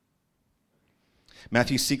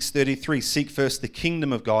 Matthew 6:33, seek first the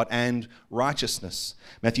kingdom of God and righteousness.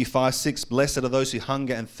 Matthew 5:6, blessed are those who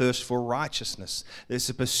hunger and thirst for righteousness. There's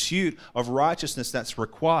a pursuit of righteousness that's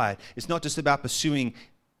required. It's not just about pursuing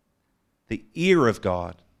the ear of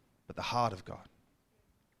God, but the heart of God.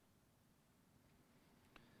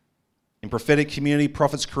 In prophetic community,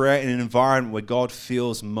 prophets create an environment where God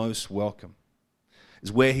feels most welcome.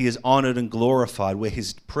 Is where he is honored and glorified, where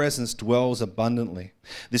his presence dwells abundantly.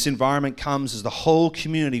 This environment comes as the whole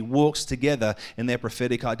community walks together in their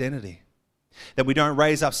prophetic identity. That we don't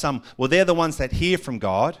raise up some, well, they're the ones that hear from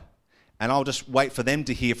God, and I'll just wait for them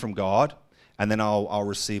to hear from God, and then I'll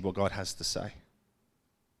receive what God has to say.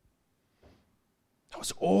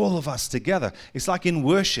 It's all of us together. It's like in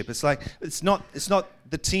worship. It's like it's not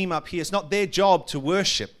the team up here. It's not their job to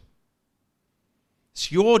worship.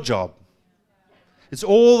 It's your job. It's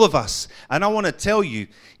all of us. And I want to tell you,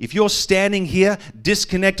 if you're standing here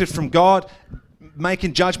disconnected from God,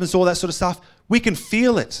 making judgments, all that sort of stuff, we can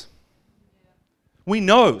feel it. We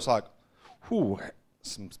know. It's like,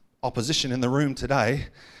 some opposition in the room today.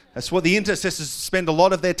 That's what the intercessors spend a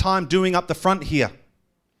lot of their time doing up the front here,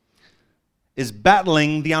 is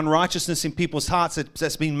battling the unrighteousness in people's hearts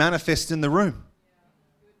that's been manifest in the room.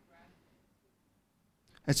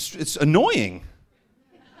 It's annoying.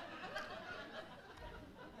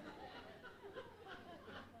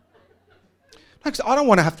 We don't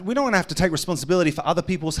want to have to take responsibility for other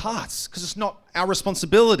people's hearts because it's not our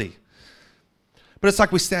responsibility. But it's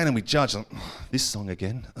like we stand and we judge. Like, this song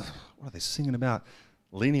again. What are they singing about?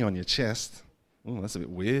 Leaning on your chest. Oh, that's a bit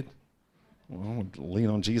weird. Well, I want to lean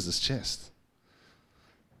on Jesus' chest.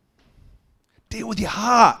 Deal with your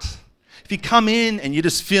heart. If you come in and you're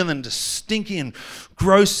just feeling just stinky and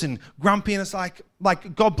gross and grumpy, and it's like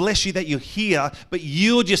God bless you that you're here, but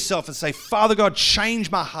yield yourself and say, Father God,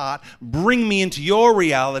 change my heart, bring me into your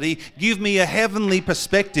reality, give me a heavenly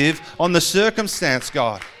perspective on the circumstance,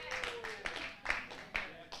 God.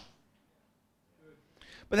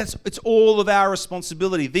 But it's all of our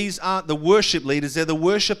responsibility. These aren't the worship leaders, they're the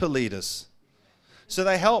worshiper leaders. So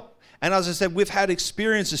they help. And as I said, we've had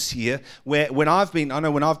experiences here where when I've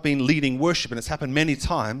been leading worship, and it's happened many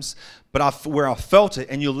times, but where I've felt it,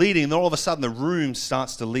 and you're leading, and then all of a sudden the room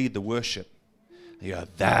starts to lead the worship. You go,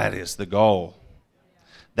 that is the goal.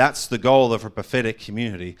 That's the goal of a prophetic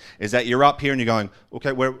community, is that you're up here and you're going,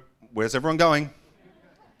 okay, where's everyone going?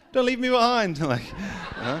 Don't leave me behind. Like,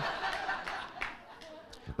 you know?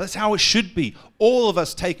 That's how it should be. All of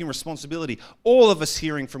us taking responsibility, all of us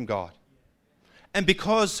hearing from God. And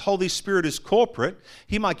because Holy Spirit is corporate,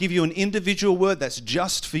 He might give you an individual word that's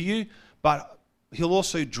just for you, but He'll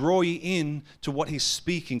also draw you in to what He's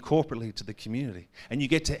speaking corporately to the community. And you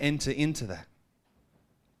get to enter into that.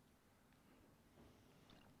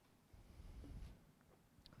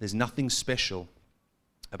 There's nothing special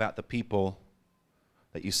about the people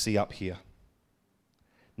that you see up here.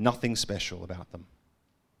 Nothing special about them.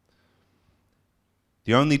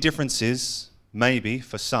 The only difference is, maybe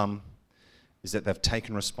for some, is that they've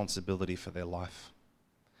taken responsibility for their life.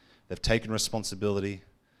 They've taken responsibility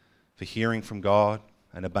for hearing from God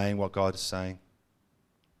and obeying what God is saying.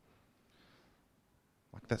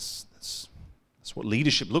 Like that's what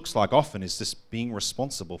leadership looks like often, is just being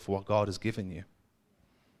responsible for what God has given you.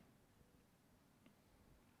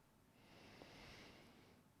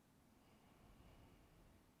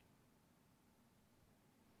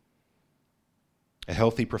 A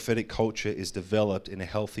healthy prophetic culture is developed in a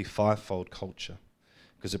healthy fivefold culture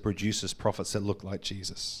because it produces prophets that look like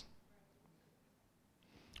Jesus.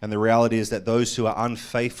 And the reality is that those who are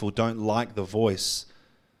unfaithful don't like the voice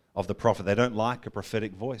of the prophet. They don't like a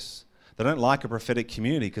prophetic voice. They don't like a prophetic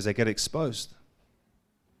community because they get exposed.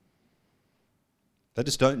 They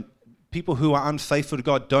just don't. People who are unfaithful to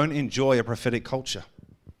God don't enjoy a prophetic culture.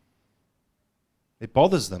 It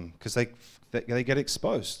bothers them because they get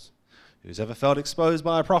exposed. Who's ever felt exposed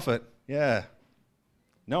by a prophet? Yeah.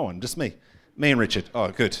 No one, just me. Me and Richard.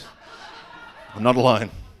 Oh, good. I'm not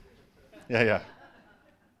alone. Yeah.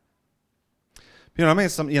 You know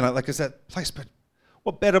what I mean? Like it's that place, but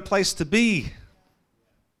what better place to be?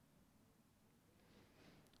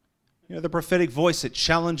 You know, the prophetic voice, it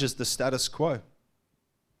challenges the status quo,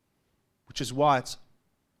 which is why it's,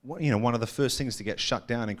 one of the first things to get shut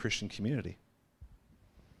down in Christian community.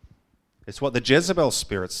 It's what the Jezebel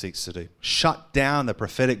spirit seeks to do. Shut down the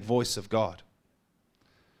prophetic voice of God.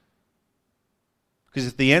 Because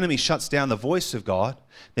if the enemy shuts down the voice of God,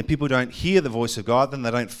 then people don't hear the voice of God, then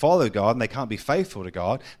they don't follow God, and they can't be faithful to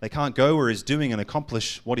God. They can't go where He's doing and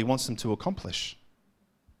accomplish what He wants them to accomplish.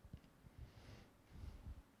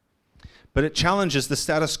 But it challenges the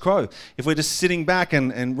status quo. If we're just sitting back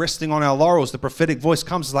and resting on our laurels, the prophetic voice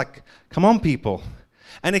comes like, come on, people.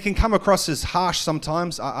 And it can come across as harsh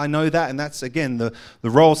sometimes. I know that, and that's, again, the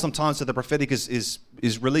role sometimes of the prophetic is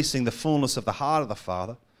releasing the fullness of the heart of the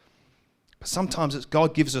Father. But sometimes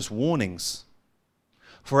God gives us warnings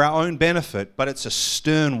for our own benefit, but it's a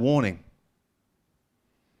stern warning.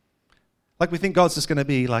 Like we think God's just going to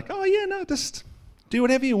be like, oh yeah, no, just do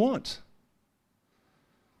whatever you want.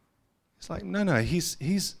 It's like, no,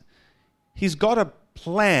 he's got a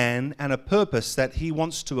plan and a purpose that He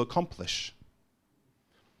wants to accomplish.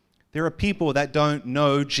 There are people that don't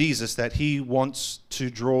know Jesus that He wants to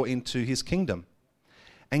draw into His kingdom.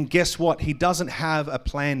 And guess what? He doesn't have a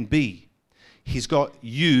plan B. He's got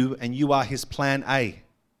you, and you are His plan A.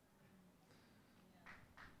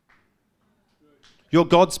 You're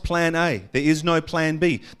God's plan A. There is no plan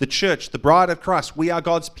B. The church, the bride of Christ, we are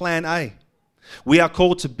God's plan A. We are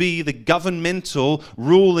called to be the governmental,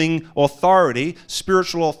 ruling authority,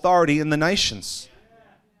 spiritual authority in the nations.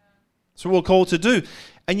 That's what we're called to do.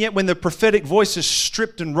 And yet when the prophetic voice is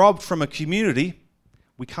stripped and robbed from a community,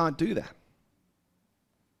 we can't do that.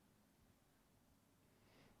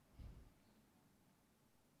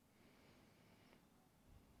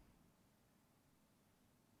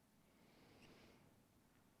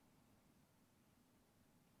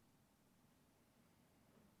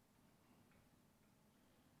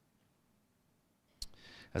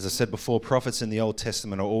 As I said before, prophets in the Old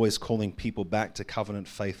Testament are always calling people back to covenant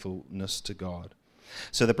faithfulness to God.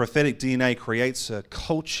 So the prophetic DNA creates a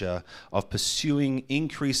culture of pursuing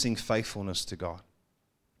increasing faithfulness to God.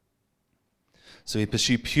 So we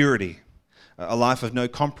pursue purity, a life of no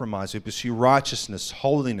compromise. We pursue righteousness,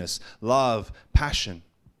 holiness, love, passion.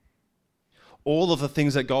 All of the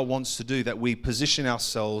things that God wants to do, that we position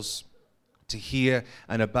ourselves to hear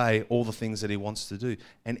and obey all the things that He wants to do.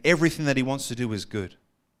 And everything that He wants to do is good.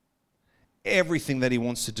 Everything that He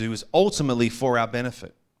wants to do is ultimately for our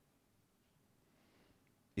benefit,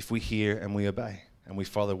 if we hear and we obey and we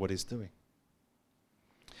follow what He's doing.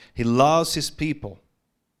 He loves his people.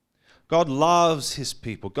 God loves his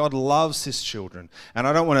people. God loves his children. And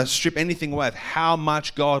I don't want to strip anything away of how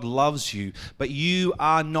much God loves you, but you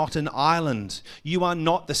are not an island. You are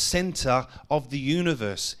not the center of the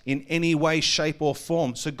universe in any way, shape, or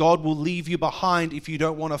form. So God will leave you behind if you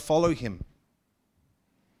don't want to follow him.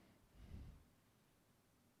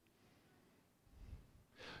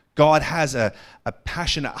 God has a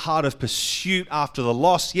passionate heart of pursuit after the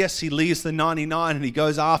lost. Yes, he leaves the 99 and he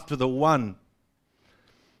goes after the one.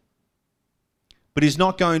 But he's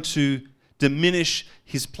not going to diminish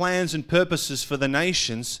his plans and purposes for the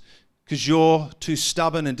nations because you're too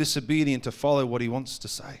stubborn and disobedient to follow what he wants to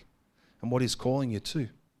say and what he's calling you to.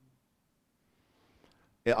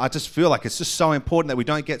 I just feel like it's just so important that we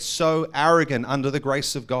don't get so arrogant under the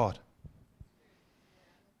grace of God.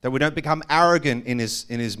 That we don't become arrogant in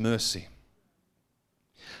his mercy.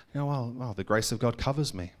 You know, well, the grace of God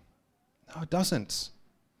covers me. No, it doesn't.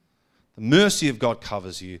 The mercy of God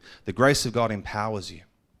covers you. The grace of God empowers you.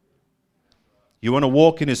 You want to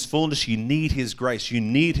walk in his fullness, you need his grace. You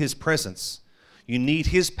need his presence. You need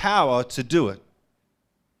his power to do it.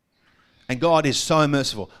 And God is so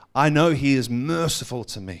merciful. I know he is merciful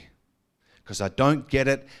to me because I don't get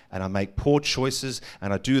it and I make poor choices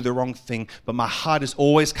and I do the wrong thing, but my heart is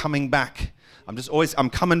always coming back. I'm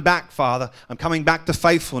coming back, Father. I'm coming back to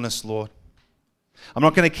faithfulness, Lord. I'm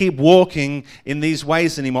not going to keep walking in these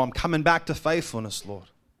ways anymore. I'm coming back to faithfulness, Lord.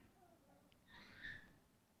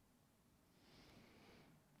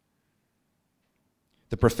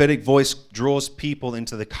 The prophetic voice draws people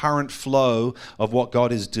into the current flow of what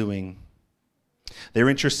God is doing. They're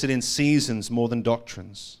interested in seasons more than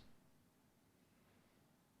doctrines.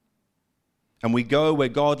 And we go where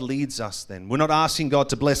God leads us then. We're not asking God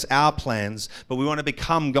to bless our plans, but we want to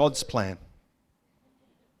become God's plan.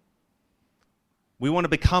 We want to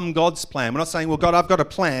become God's plan. We're not saying, well, God, I've got a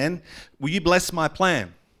plan. Will you bless my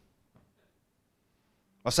plan?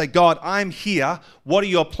 I say, God, I'm here. What are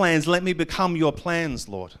your plans? Let me become your plans,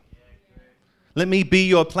 Lord. Let me be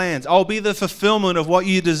your plans. I'll be the fulfillment of what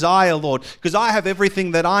you desire, Lord, because I have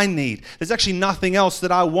everything that I need. There's actually nothing else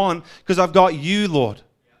that I want because I've got you, Lord.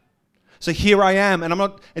 So here I am,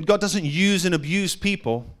 and God doesn't use and abuse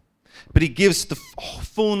people, but he gives the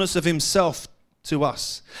fullness of himself to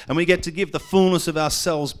us. And we get to give the fullness of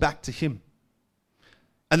ourselves back to him.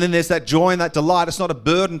 And then there's that joy and that delight. It's not a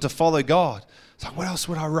burden to follow God. It's like, what else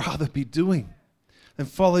would I rather be doing than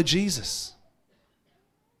follow Jesus?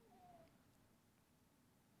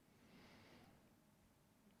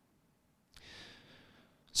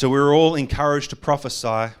 So we're all encouraged to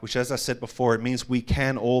prophesy, which, as I said before, it means we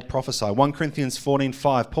can all prophesy. 1 Corinthians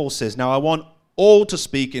 14:5, Paul says, "Now I want all to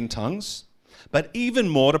speak in tongues, but even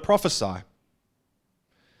more to prophesy.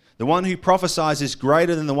 The one who prophesies is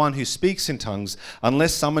greater than the one who speaks in tongues,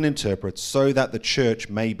 unless someone interprets, so that the church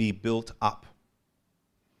may be built up."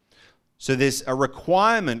 So there's a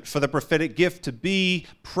requirement for the prophetic gift to be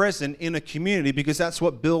present in a community because that's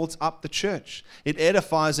what builds up the church. It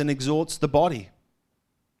edifies and exhorts the body.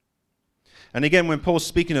 And again, when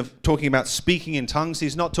Paul's talking about speaking in tongues,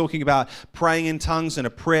 he's not talking about praying in tongues and a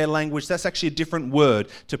prayer language. That's actually a different word.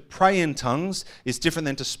 To pray in tongues is different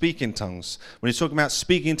than to speak in tongues. When he's talking about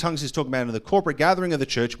speaking in tongues, he's talking about in the corporate gathering of the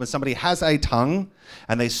church, when somebody has a tongue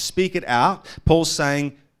and they speak it out, Paul's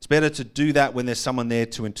saying it's better to do that when there's someone there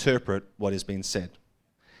to interpret what is being said.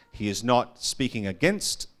 He is not speaking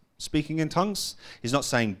against speaking in tongues. He's not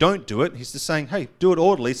saying don't do it. He's just saying, hey, do it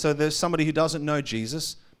orderly so there's somebody who doesn't know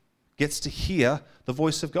Jesus gets to hear the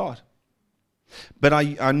voice of God. But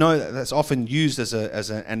I know that that's often used as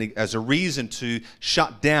a reason to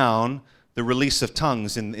shut down the release of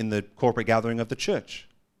tongues in the corporate gathering of the church.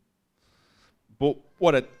 But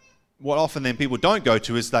what often then people don't go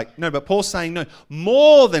to is like, no, but Paul's saying no,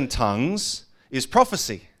 more than tongues is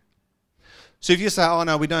prophecy. So if you say, oh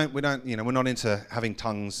no, we don't, we're not into having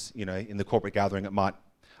tongues, in the corporate gathering, it might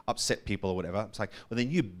upset people or whatever. It's like, well then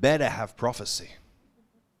you better have prophecy.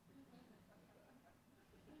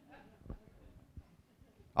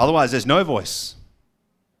 Otherwise, there's no voice.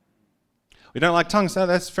 We don't like tongues. No,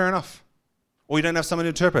 that's fair enough. Or you don't have someone to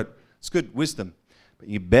interpret. It's good, wisdom. But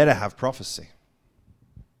you better have prophecy.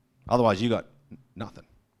 Otherwise, you got nothing.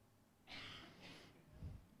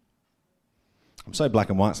 I'm so black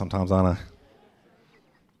and white sometimes, aren't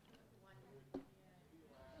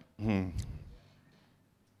I?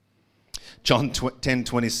 John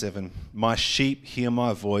 10:27. My sheep hear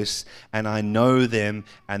my voice, and I know them,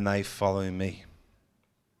 and they follow me.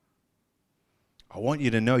 I want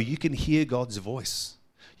you to know you can hear God's voice.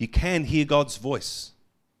 You can hear God's voice.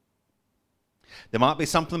 There might be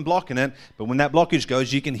something blocking it, but when that blockage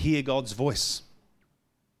goes, you can hear God's voice.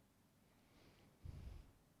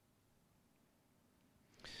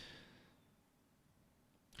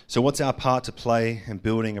 So what's our part to play in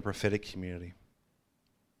building a prophetic community?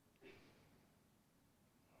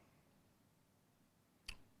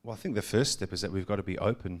 Well, I think the first step is that we've got to be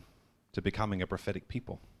open to becoming a prophetic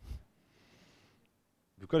people.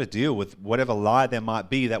 We've got to deal with whatever lie there might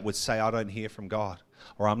be that would say, I don't hear from God,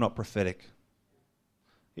 or I'm not prophetic.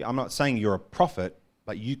 I'm not saying you're a prophet,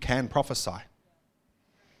 but you can prophesy.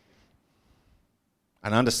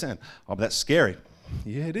 And understand, oh, but that's scary.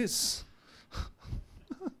 Yeah, it is.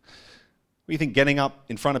 You think getting up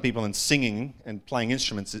in front of people and singing and playing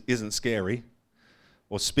instruments isn't scary?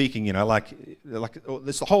 Or speaking,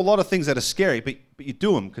 there's a whole lot of things that are scary, but you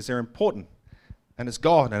do them because they're important. And it's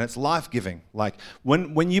God and it's life-giving. Like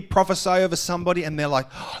when you prophesy over somebody and they're like,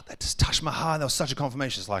 oh, that just touched my heart. That was such a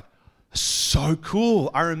confirmation. It's like, so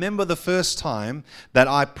cool. I remember the first time that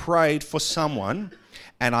I prayed for someone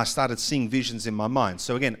and I started seeing visions in my mind.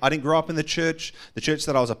 So again, I didn't grow up in the church. The church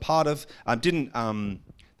that I was a part of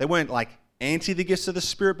they weren't like anti the gifts of the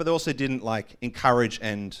Spirit, but they also didn't like encourage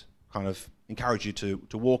you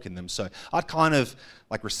to walk in them. So I'd kind of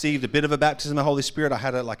like received a bit of a baptism of the Holy Spirit. I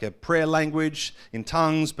had a prayer language in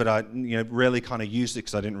tongues, but I rarely kind of used it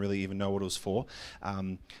because I didn't really even know what it was for.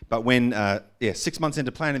 But when 6 months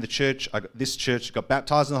into planning the church, this church got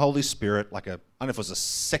baptized in the Holy Spirit, I don't know if it was a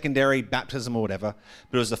secondary baptism or whatever,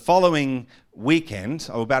 but it was the following weekend,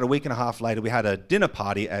 or about a week and a half later, we had a dinner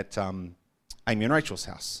party at Amy and Rachel's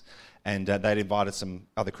house. And they'd invited some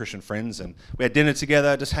other Christian friends, and we had dinner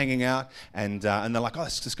together, just hanging out. And they're like, "Oh,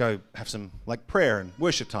 let's just go have some like prayer and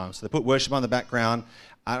worship time." So they put worship on the background.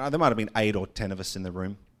 There might have been 8 or 10 of us in the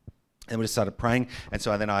room, and we just started praying. And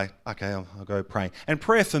so then I'll go praying. And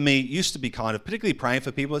prayer for me used to be particularly praying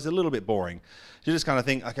for people, is a little bit boring. You just kind of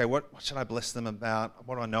think, okay, what should I bless them about?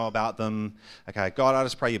 What do I know about them? Okay, God, I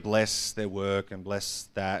just pray you bless their work and bless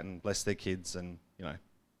that and bless their kids and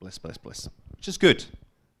bless, which is good.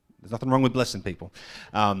 There's nothing wrong with blessing people.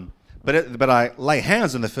 But I lay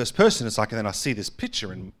hands on the first person, and then I see this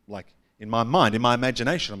picture in my mind, in my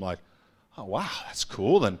imagination. I'm like, oh, wow, that's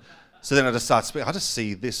cool. And so then I just start speaking. I just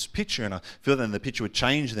see this picture, and I feel then the picture would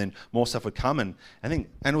change, and then more stuff would come. And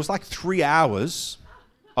it was like 3 hours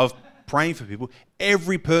of praying for people.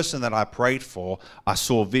 Every person that I prayed for, I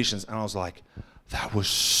saw visions, and I was like, that was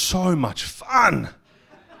so much fun.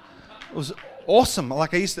 It was awesome.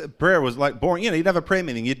 Prayer was like boring. You'd have a prayer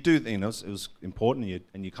meeting. You'd do, it was important,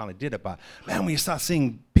 and you kind of did it. But man, when you start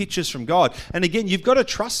seeing pictures from God, and again, you've got to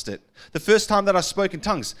trust it. The first time that I spoke in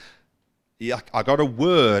tongues, I got a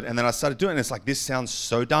word, and then I started doing it. And it's like, this sounds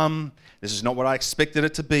so dumb. This is not what I expected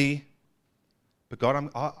it to be. But God,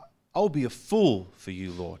 I'll be a fool for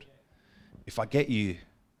you, Lord, if I get you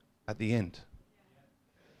at the end.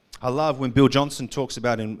 I love when Bill Johnson talks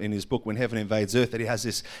about in his book, When Heaven Invades Earth, that he has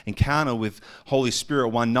this encounter with Holy Spirit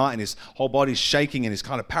one night, and his whole body's shaking and he's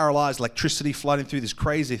kind of paralyzed, electricity flooding through this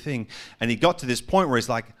crazy thing. And he got to this point where he's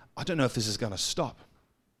like, I don't know if this is going to stop.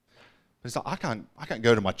 But he's like, I can't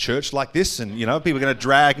go to my church like this, and people are going to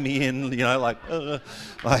drag me in,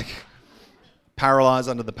 paralyzed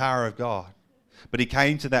under the power of God. But he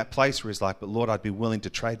came to that place where he's like, but Lord, I'd be willing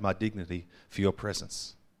to trade my dignity for your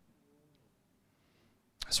presence.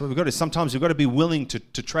 So sometimes we've got to be willing to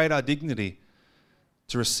trade our dignity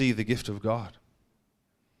to receive the gift of God.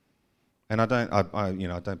 And I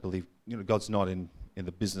don't believe, God's not in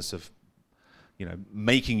the business of,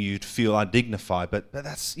 making you feel undignified, but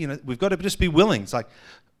that's, we've got to just be willing. It's like,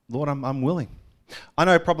 Lord, I'm willing. I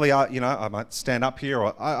know probably, I might stand up here,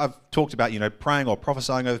 or I've talked about, praying or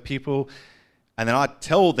prophesying over people. And then I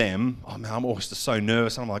tell them, oh man, I'm always just so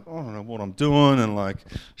nervous. And I'm like, oh, I don't know what I'm doing. And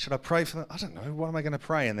should I pray for them? I don't know. What am I going to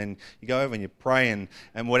pray? And then you go over and you pray and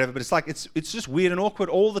whatever. But it's just weird and awkward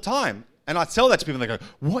all the time. And I tell that to people and they go,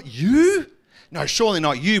 what, you? No, surely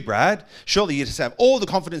not you, Brad. Surely you just have all the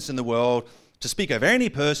confidence in the world to speak over any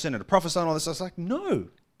person and to prophesy and all this. I was like, no.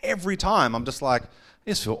 Every time I'm just like, I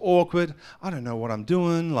just feel awkward. I don't know what I'm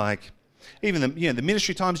doing. Even the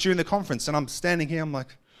ministry times during the conference, and I'm standing here, I'm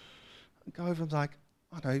like, go over and like,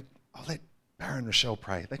 I know, I'll let Barry and Rochelle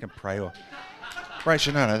pray. They can pray, or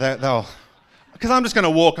Rachel, no, they'll, because I'm just going to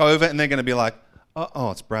walk over and they're going to be like,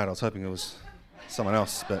 oh, it's Brad. I was hoping it was someone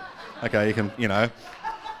else, but okay, you can,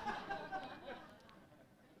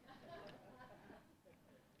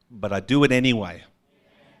 But I do it anyway.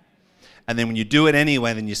 And then when you do it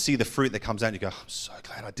anyway, then you see the fruit that comes out and you go, I'm so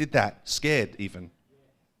glad I did that. Scared even.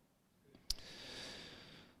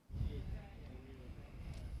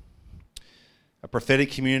 A prophetic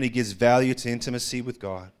community gives value to intimacy with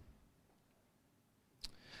God.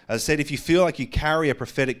 As I said, if you feel like you carry a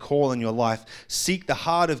prophetic call in your life, seek the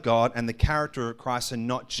heart of God and the character of Christ and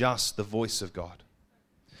not just the voice of God.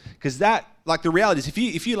 Because that like the reality is,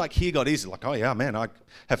 if you like hear God easily, like, oh yeah, man, I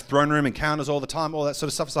have throne room encounters all the time, all that sort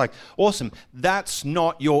of stuff. It's like, awesome. That's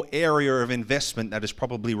not your area of investment that is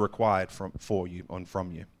probably required for you and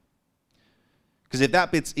from you. Because if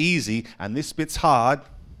that bit's easy and this bit's hard,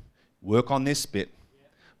 work on this bit.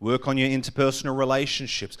 Work on your interpersonal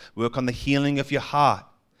relationships. Work on the healing of your heart.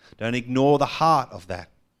 Don't ignore the heart of that.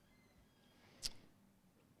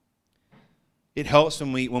 It helps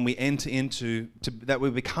when we enter into that we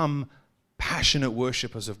become passionate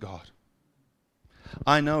worshipers of God.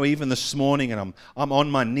 I know even this morning, and I'm on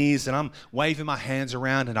my knees and I'm waving my hands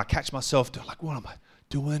around, and I catch myself like, what am I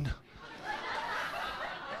doing?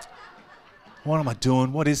 What am I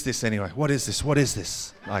doing? What is this anyway? What is this? What is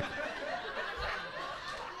this? Like,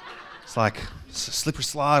 it's like a slippery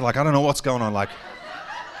slide. Like, I don't know what's going on. Like,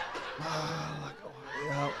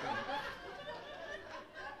 yeah.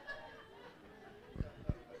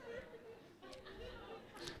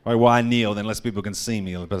 Right, why I kneel, then less people can see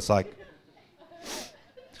me. But it's like,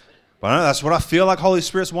 but I know that's what I feel like Holy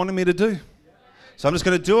Spirit's wanting me to do. So I'm just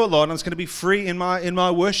going to do it, Lord. And I'm just going to be free in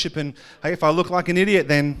my worship. And hey, if I look like an idiot,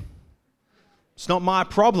 then it's not my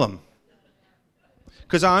problem.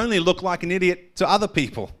 Because I only look like an idiot to other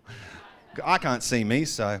people. I can't see me,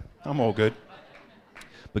 so I'm all good.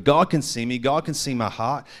 But God can see me. God can see my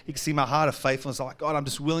heart. He can see my heart of faithfulness. I'm like, God, I'm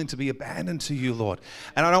just willing to be abandoned to you, Lord.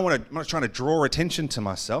 And I'm not trying to draw attention to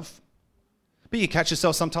myself. But you catch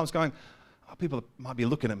yourself sometimes going, oh, people might be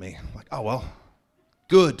looking at me. I'm like, oh, well,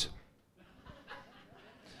 good.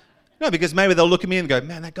 No, because maybe they'll look at me and go,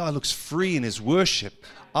 man, that guy looks free in his worship.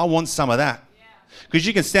 I want some of that. Because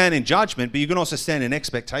you can stand in judgment, but you can also stand in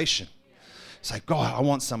expectation. Say, God, I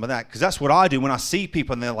want some of that. Because that's what I do when I see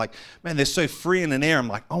people and they're like, man, they're so free in an air. I'm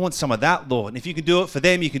like, I want some of that, Lord. And if you can do it for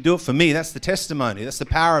them, you can do it for me. That's the testimony. That's the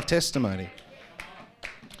power of testimony.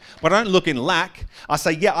 But I don't look in lack. I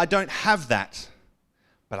say, yeah, I don't have that,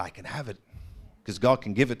 but I can have it because God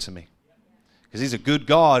can give it to me. Because he's a good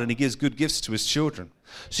God and he gives good gifts to his children.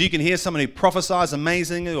 So you can hear someone who prophesies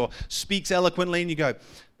amazingly or speaks eloquently and you go,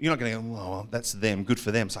 you're not going to go, oh, well, that's them, good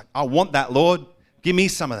for them. It's like, I want that, Lord. Give me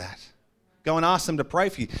some of that. Go and ask them to pray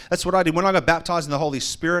for you. That's what I did. When I got baptized in the Holy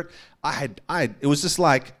Spirit, it was just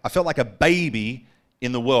like, I felt like a baby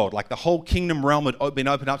in the world. Like the whole kingdom realm had been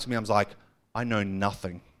opened up to me. I was like, I know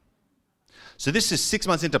nothing. So this is 6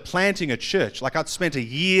 months into planting a church. Like I'd spent a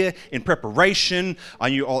year in preparation. I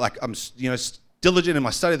knew I'm diligent in my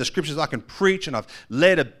study of the scriptures. I can preach, and I've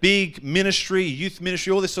led a big ministry, youth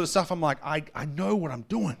ministry, all this sort of stuff. I'm like, I know what I'm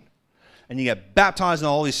doing. And you get baptized in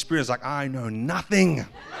the Holy Spirit. It's like, I know nothing.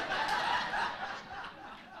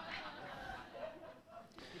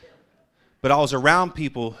 But I was around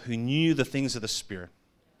people who knew the things of the Spirit.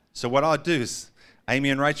 So what I'd do is, Amy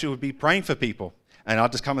and Rachel would be praying for people, and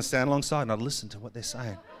I'd just come and stand alongside, and I'd listen to what they're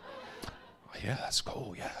saying. Oh, yeah, that's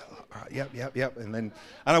cool. Yeah, all right, yep. And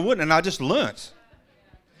I wouldn't, and I just learnt.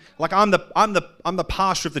 Like I'm the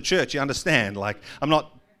pastor of the church. You understand? Like I'm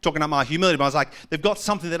not talking about my humility, but I was like, they've got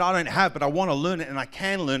something that I don't have, but I want to learn it, and I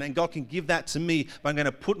can learn it, and God can give that to me. But I'm going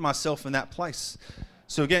to put myself in that place.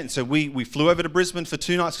 So we flew over to Brisbane for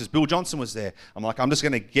 2 nights because Bill Johnson was there. I'm like, I'm just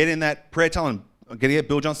going to get in that prayer tunnel and I'm going to get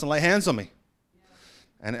Bill Johnson to lay hands on me.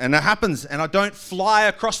 And it happens. And I don't fly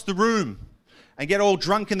across the room and get all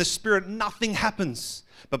drunk in the Spirit. Nothing happens.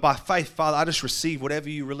 But by faith, Father, I just receive whatever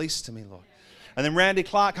you release to me, Lord. And then Randy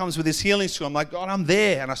Clark comes with his healing school. I'm like, God, I'm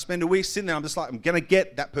there. And I spend a week sitting there. I'm just like, I'm going to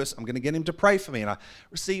get that person. I'm going to get him to pray for me. And I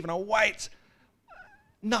receive and I wait.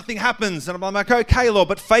 Nothing happens. And I'm like, okay, Lord,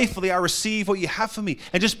 but faithfully I receive what you have for me.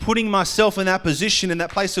 And just putting myself in that position, in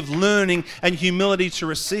that place of learning and humility to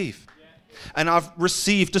receive. And I've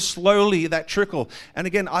received just slowly that trickle. And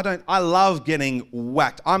again, I love getting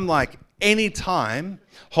whacked. I'm like, anytime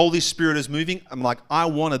Holy Spirit is moving, I'm like, I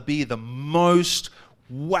want to be the most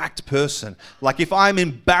whacked person. Like if I'm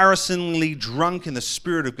embarrassingly drunk in the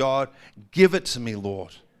Spirit of God, give it to me,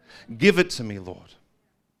 Lord. Give it to me, Lord.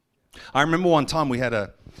 I remember one time we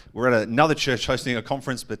were at another church hosting a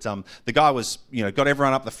conference, but the guy was, got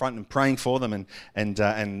everyone up the front and praying for them,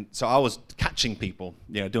 and so I was catching people,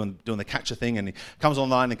 doing the catcher thing, and he comes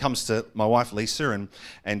online and comes to my wife Lisa,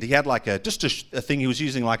 and he had like a thing he was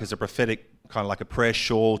using like as a prophetic kind of like a prayer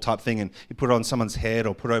shawl type thing, and he put it on someone's head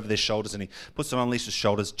or put it over their shoulders, and he puts it on Lisa's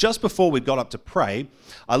shoulders. Just before we got up to pray,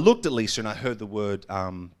 I looked at Lisa and I heard the word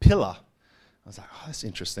pillar. I was like, oh, that's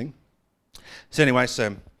interesting. So anyway,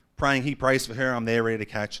 praying, he prays for her, I'm there ready to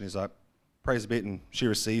catch, and he's like, prays a bit, and she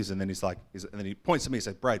receives, and then and then he points at me and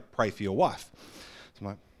says, Brad, pray for your wife. So I'm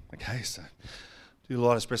like, okay, so do a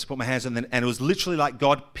lot of press, put my hands on, and it was literally like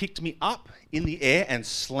God picked me up in the air and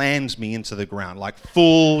slammed me into the ground, like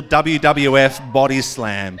full WWF body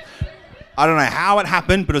slam. I don't know how it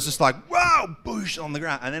happened, but it was just like, wow, boosh on the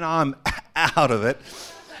ground. And then I'm out of it.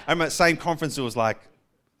 I remember at the same conference, it was like,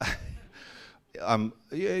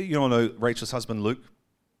 you all know Rachel's husband, Luke?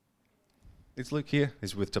 Is Luke here?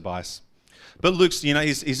 He's with Tobias. But Luke's,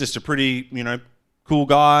 he's just a pretty, cool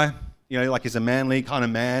guy. Like he's a manly kind of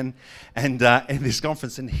man. And in this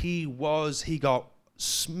conference, and he got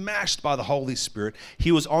smashed by the Holy Spirit.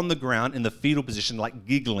 He was on the ground in the fetal position, like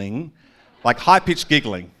giggling, like high-pitched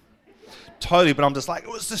giggling. Totally, but I'm just like, it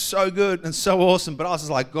was just so good and so awesome. But I was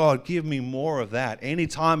just like, God, give me more of that.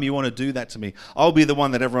 Anytime you want to do that to me, I'll be the one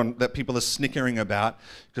that people are snickering about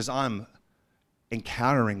because I'm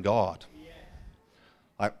encountering God.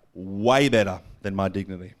 Like way better than my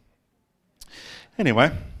dignity.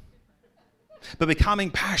 Anyway. But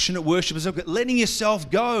becoming passionate worshipers, letting yourself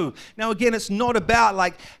go. Now again, it's not about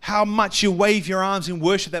like how much you wave your arms in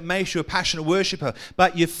worship that makes you a passionate worshiper,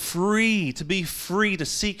 but you're free to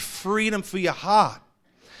seek freedom for your heart.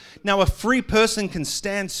 Now a free person can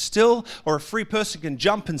stand still or a free person can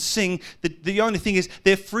jump and sing. The only thing is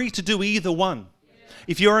they're free to do either one.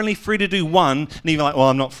 If you're only free to do one, and you're like,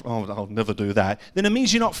 well, I'll never do that, then it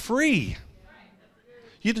means you're not free.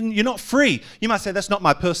 You're not free. You might say, that's not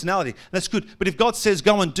my personality. That's good. But if God says,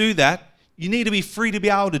 go and do that, you need to be free to be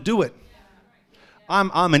able to do it.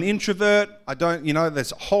 I'm an introvert. I don't,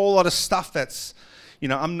 there's a whole lot of stuff that's,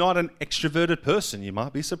 I'm not an extroverted person. You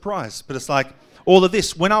might be surprised. But it's like all of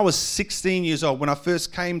this. When I was 16 years old, when I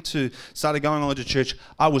first started going on to church,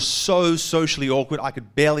 I was so socially awkward, I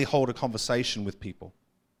could barely hold a conversation with people.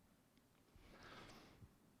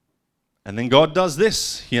 And then God does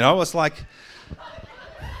this, it's like,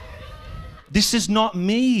 this is not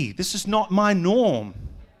me. This is not my norm.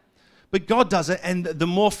 But God does it, and the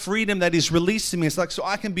more freedom that is released to me, it's like, so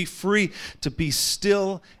I can be free to be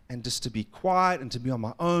still and just to be quiet and to be on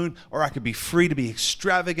my own, or I could be free to be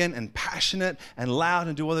extravagant and passionate and loud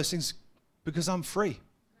and do all those things because I'm free.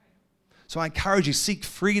 So I encourage you, seek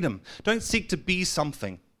freedom. Don't seek to be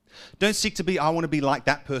something. Don't seek to be, I want to be like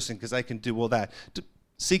that person because they can do all that.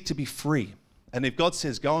 Seek to be free. And if God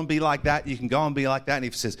says, go and be like that, you can go and be like that. And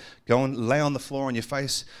if He says, go and lay on the floor on your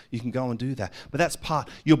face, you can go and do that. But that's part.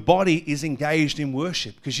 Your body is engaged in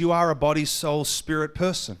worship because you are a body, soul, spirit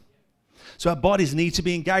person. So our bodies need to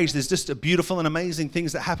be engaged. There's just a beautiful and amazing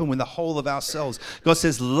things that happen with the whole of ourselves. God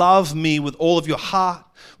says, love me with all of your heart,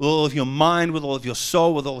 with all of your mind, with all of your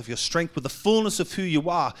soul, with all of your strength, with the fullness of who you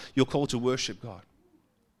are. You're called to worship God.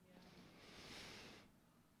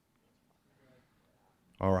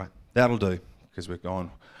 All right, that'll do. Because we're gone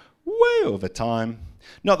way over time.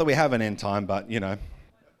 Not that we have an end time, but,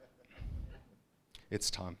 it's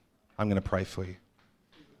time. I'm going to pray for you.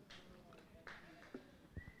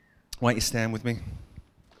 Why don't you stand with me?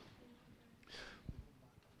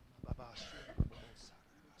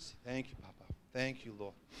 Thank you, Papa. Thank you,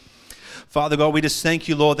 Lord. Father God, we just thank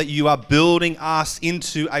you, Lord, that you are building us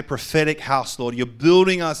into a prophetic house, Lord. You're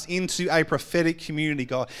building us into a prophetic community,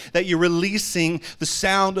 God. That you're releasing the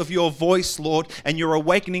sound of your voice, Lord, and you're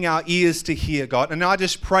awakening our ears to hear, God. And I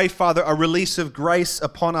just pray, Father, a release of grace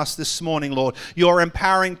upon us this morning, Lord. Your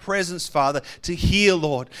empowering presence, Father, to hear,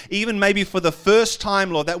 Lord. Even maybe for the first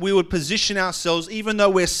time, Lord, that we would position ourselves, even though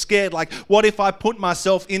we're scared, like, what if I put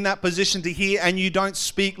myself in that position to hear and you don't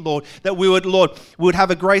speak, Lord? That we would, Lord, we would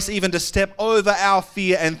have a grace even to step over our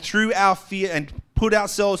fear and through our fear and put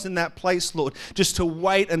ourselves in that place, Lord, just to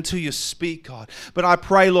wait until you speak, God. But I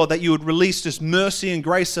pray, Lord, that you would release just mercy and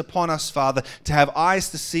grace upon us, Father, to have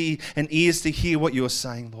eyes to see and ears to hear what you are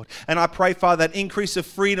saying, Lord. And I pray, Father, that increase of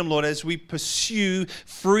freedom, Lord, as we pursue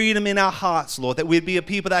freedom in our hearts, Lord, that we'd be a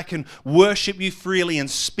people that can worship you freely and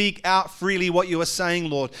speak out freely what you are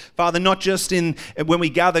saying, Lord. Father, not just when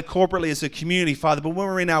we gather corporately as a community, Father, but when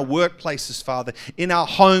we're in our workplaces, Father, in our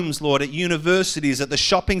homes, Lord, at universities, at the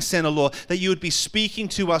shopping center, Lord, that you would be speaking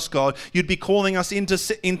to us, God. You'd be calling us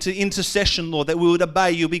into intercession, Lord, that we would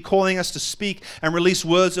obey. You'll be calling us to speak and release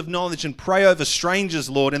words of knowledge and pray over strangers,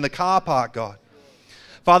 Lord, in the car park, God.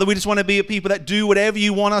 Father, we just want to be a people that do whatever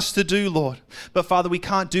you want us to do, Lord. But Father, we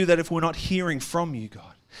can't do that if we're not hearing from you,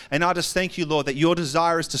 God. And I just thank you, Lord, that your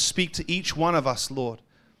desire is to speak to each one of us, Lord.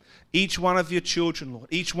 Each one of your children, Lord.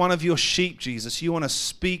 Each one of your sheep, Jesus. You want to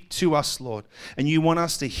speak to us, Lord. And you want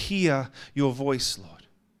us to hear your voice, Lord.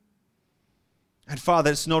 And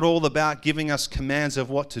Father, it's not all about giving us commands of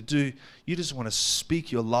what to do. You just want to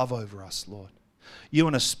speak your love over us, Lord. You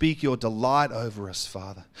want to speak your delight over us,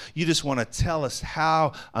 Father. You just want to tell us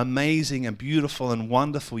how amazing and beautiful and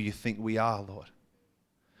wonderful you think we are, Lord.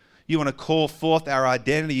 You want to call forth our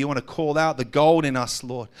identity. You want to call out the gold in us,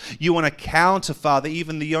 Lord. You want to counter, Father,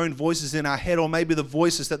 even the own voices in our head, or maybe the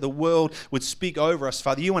voices that the world would speak over us,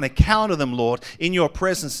 Father. You want to counter them, Lord, in your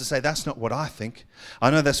presence to say, that's not what I think. I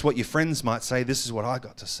know that's what your friends might say. This is what I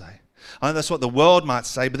got to say. I know that's what the world might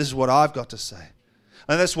say, but this is what I've got to say.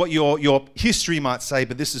 I know that's what your history might say,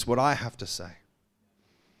 but this is what I have to say.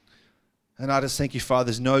 And I just thank you, Father,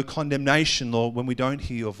 there's no condemnation, Lord, when we don't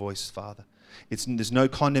hear your voice, Father. There's no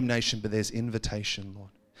condemnation, but there's invitation, Lord.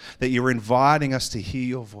 That you're inviting us to hear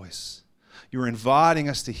your voice. You're inviting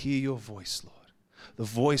us to hear your voice, Lord. The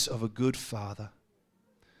voice of a good Father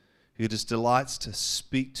who just delights to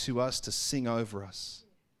speak to us, to sing over us.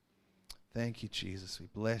 Thank you, Jesus. We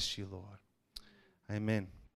bless you, Lord. Amen.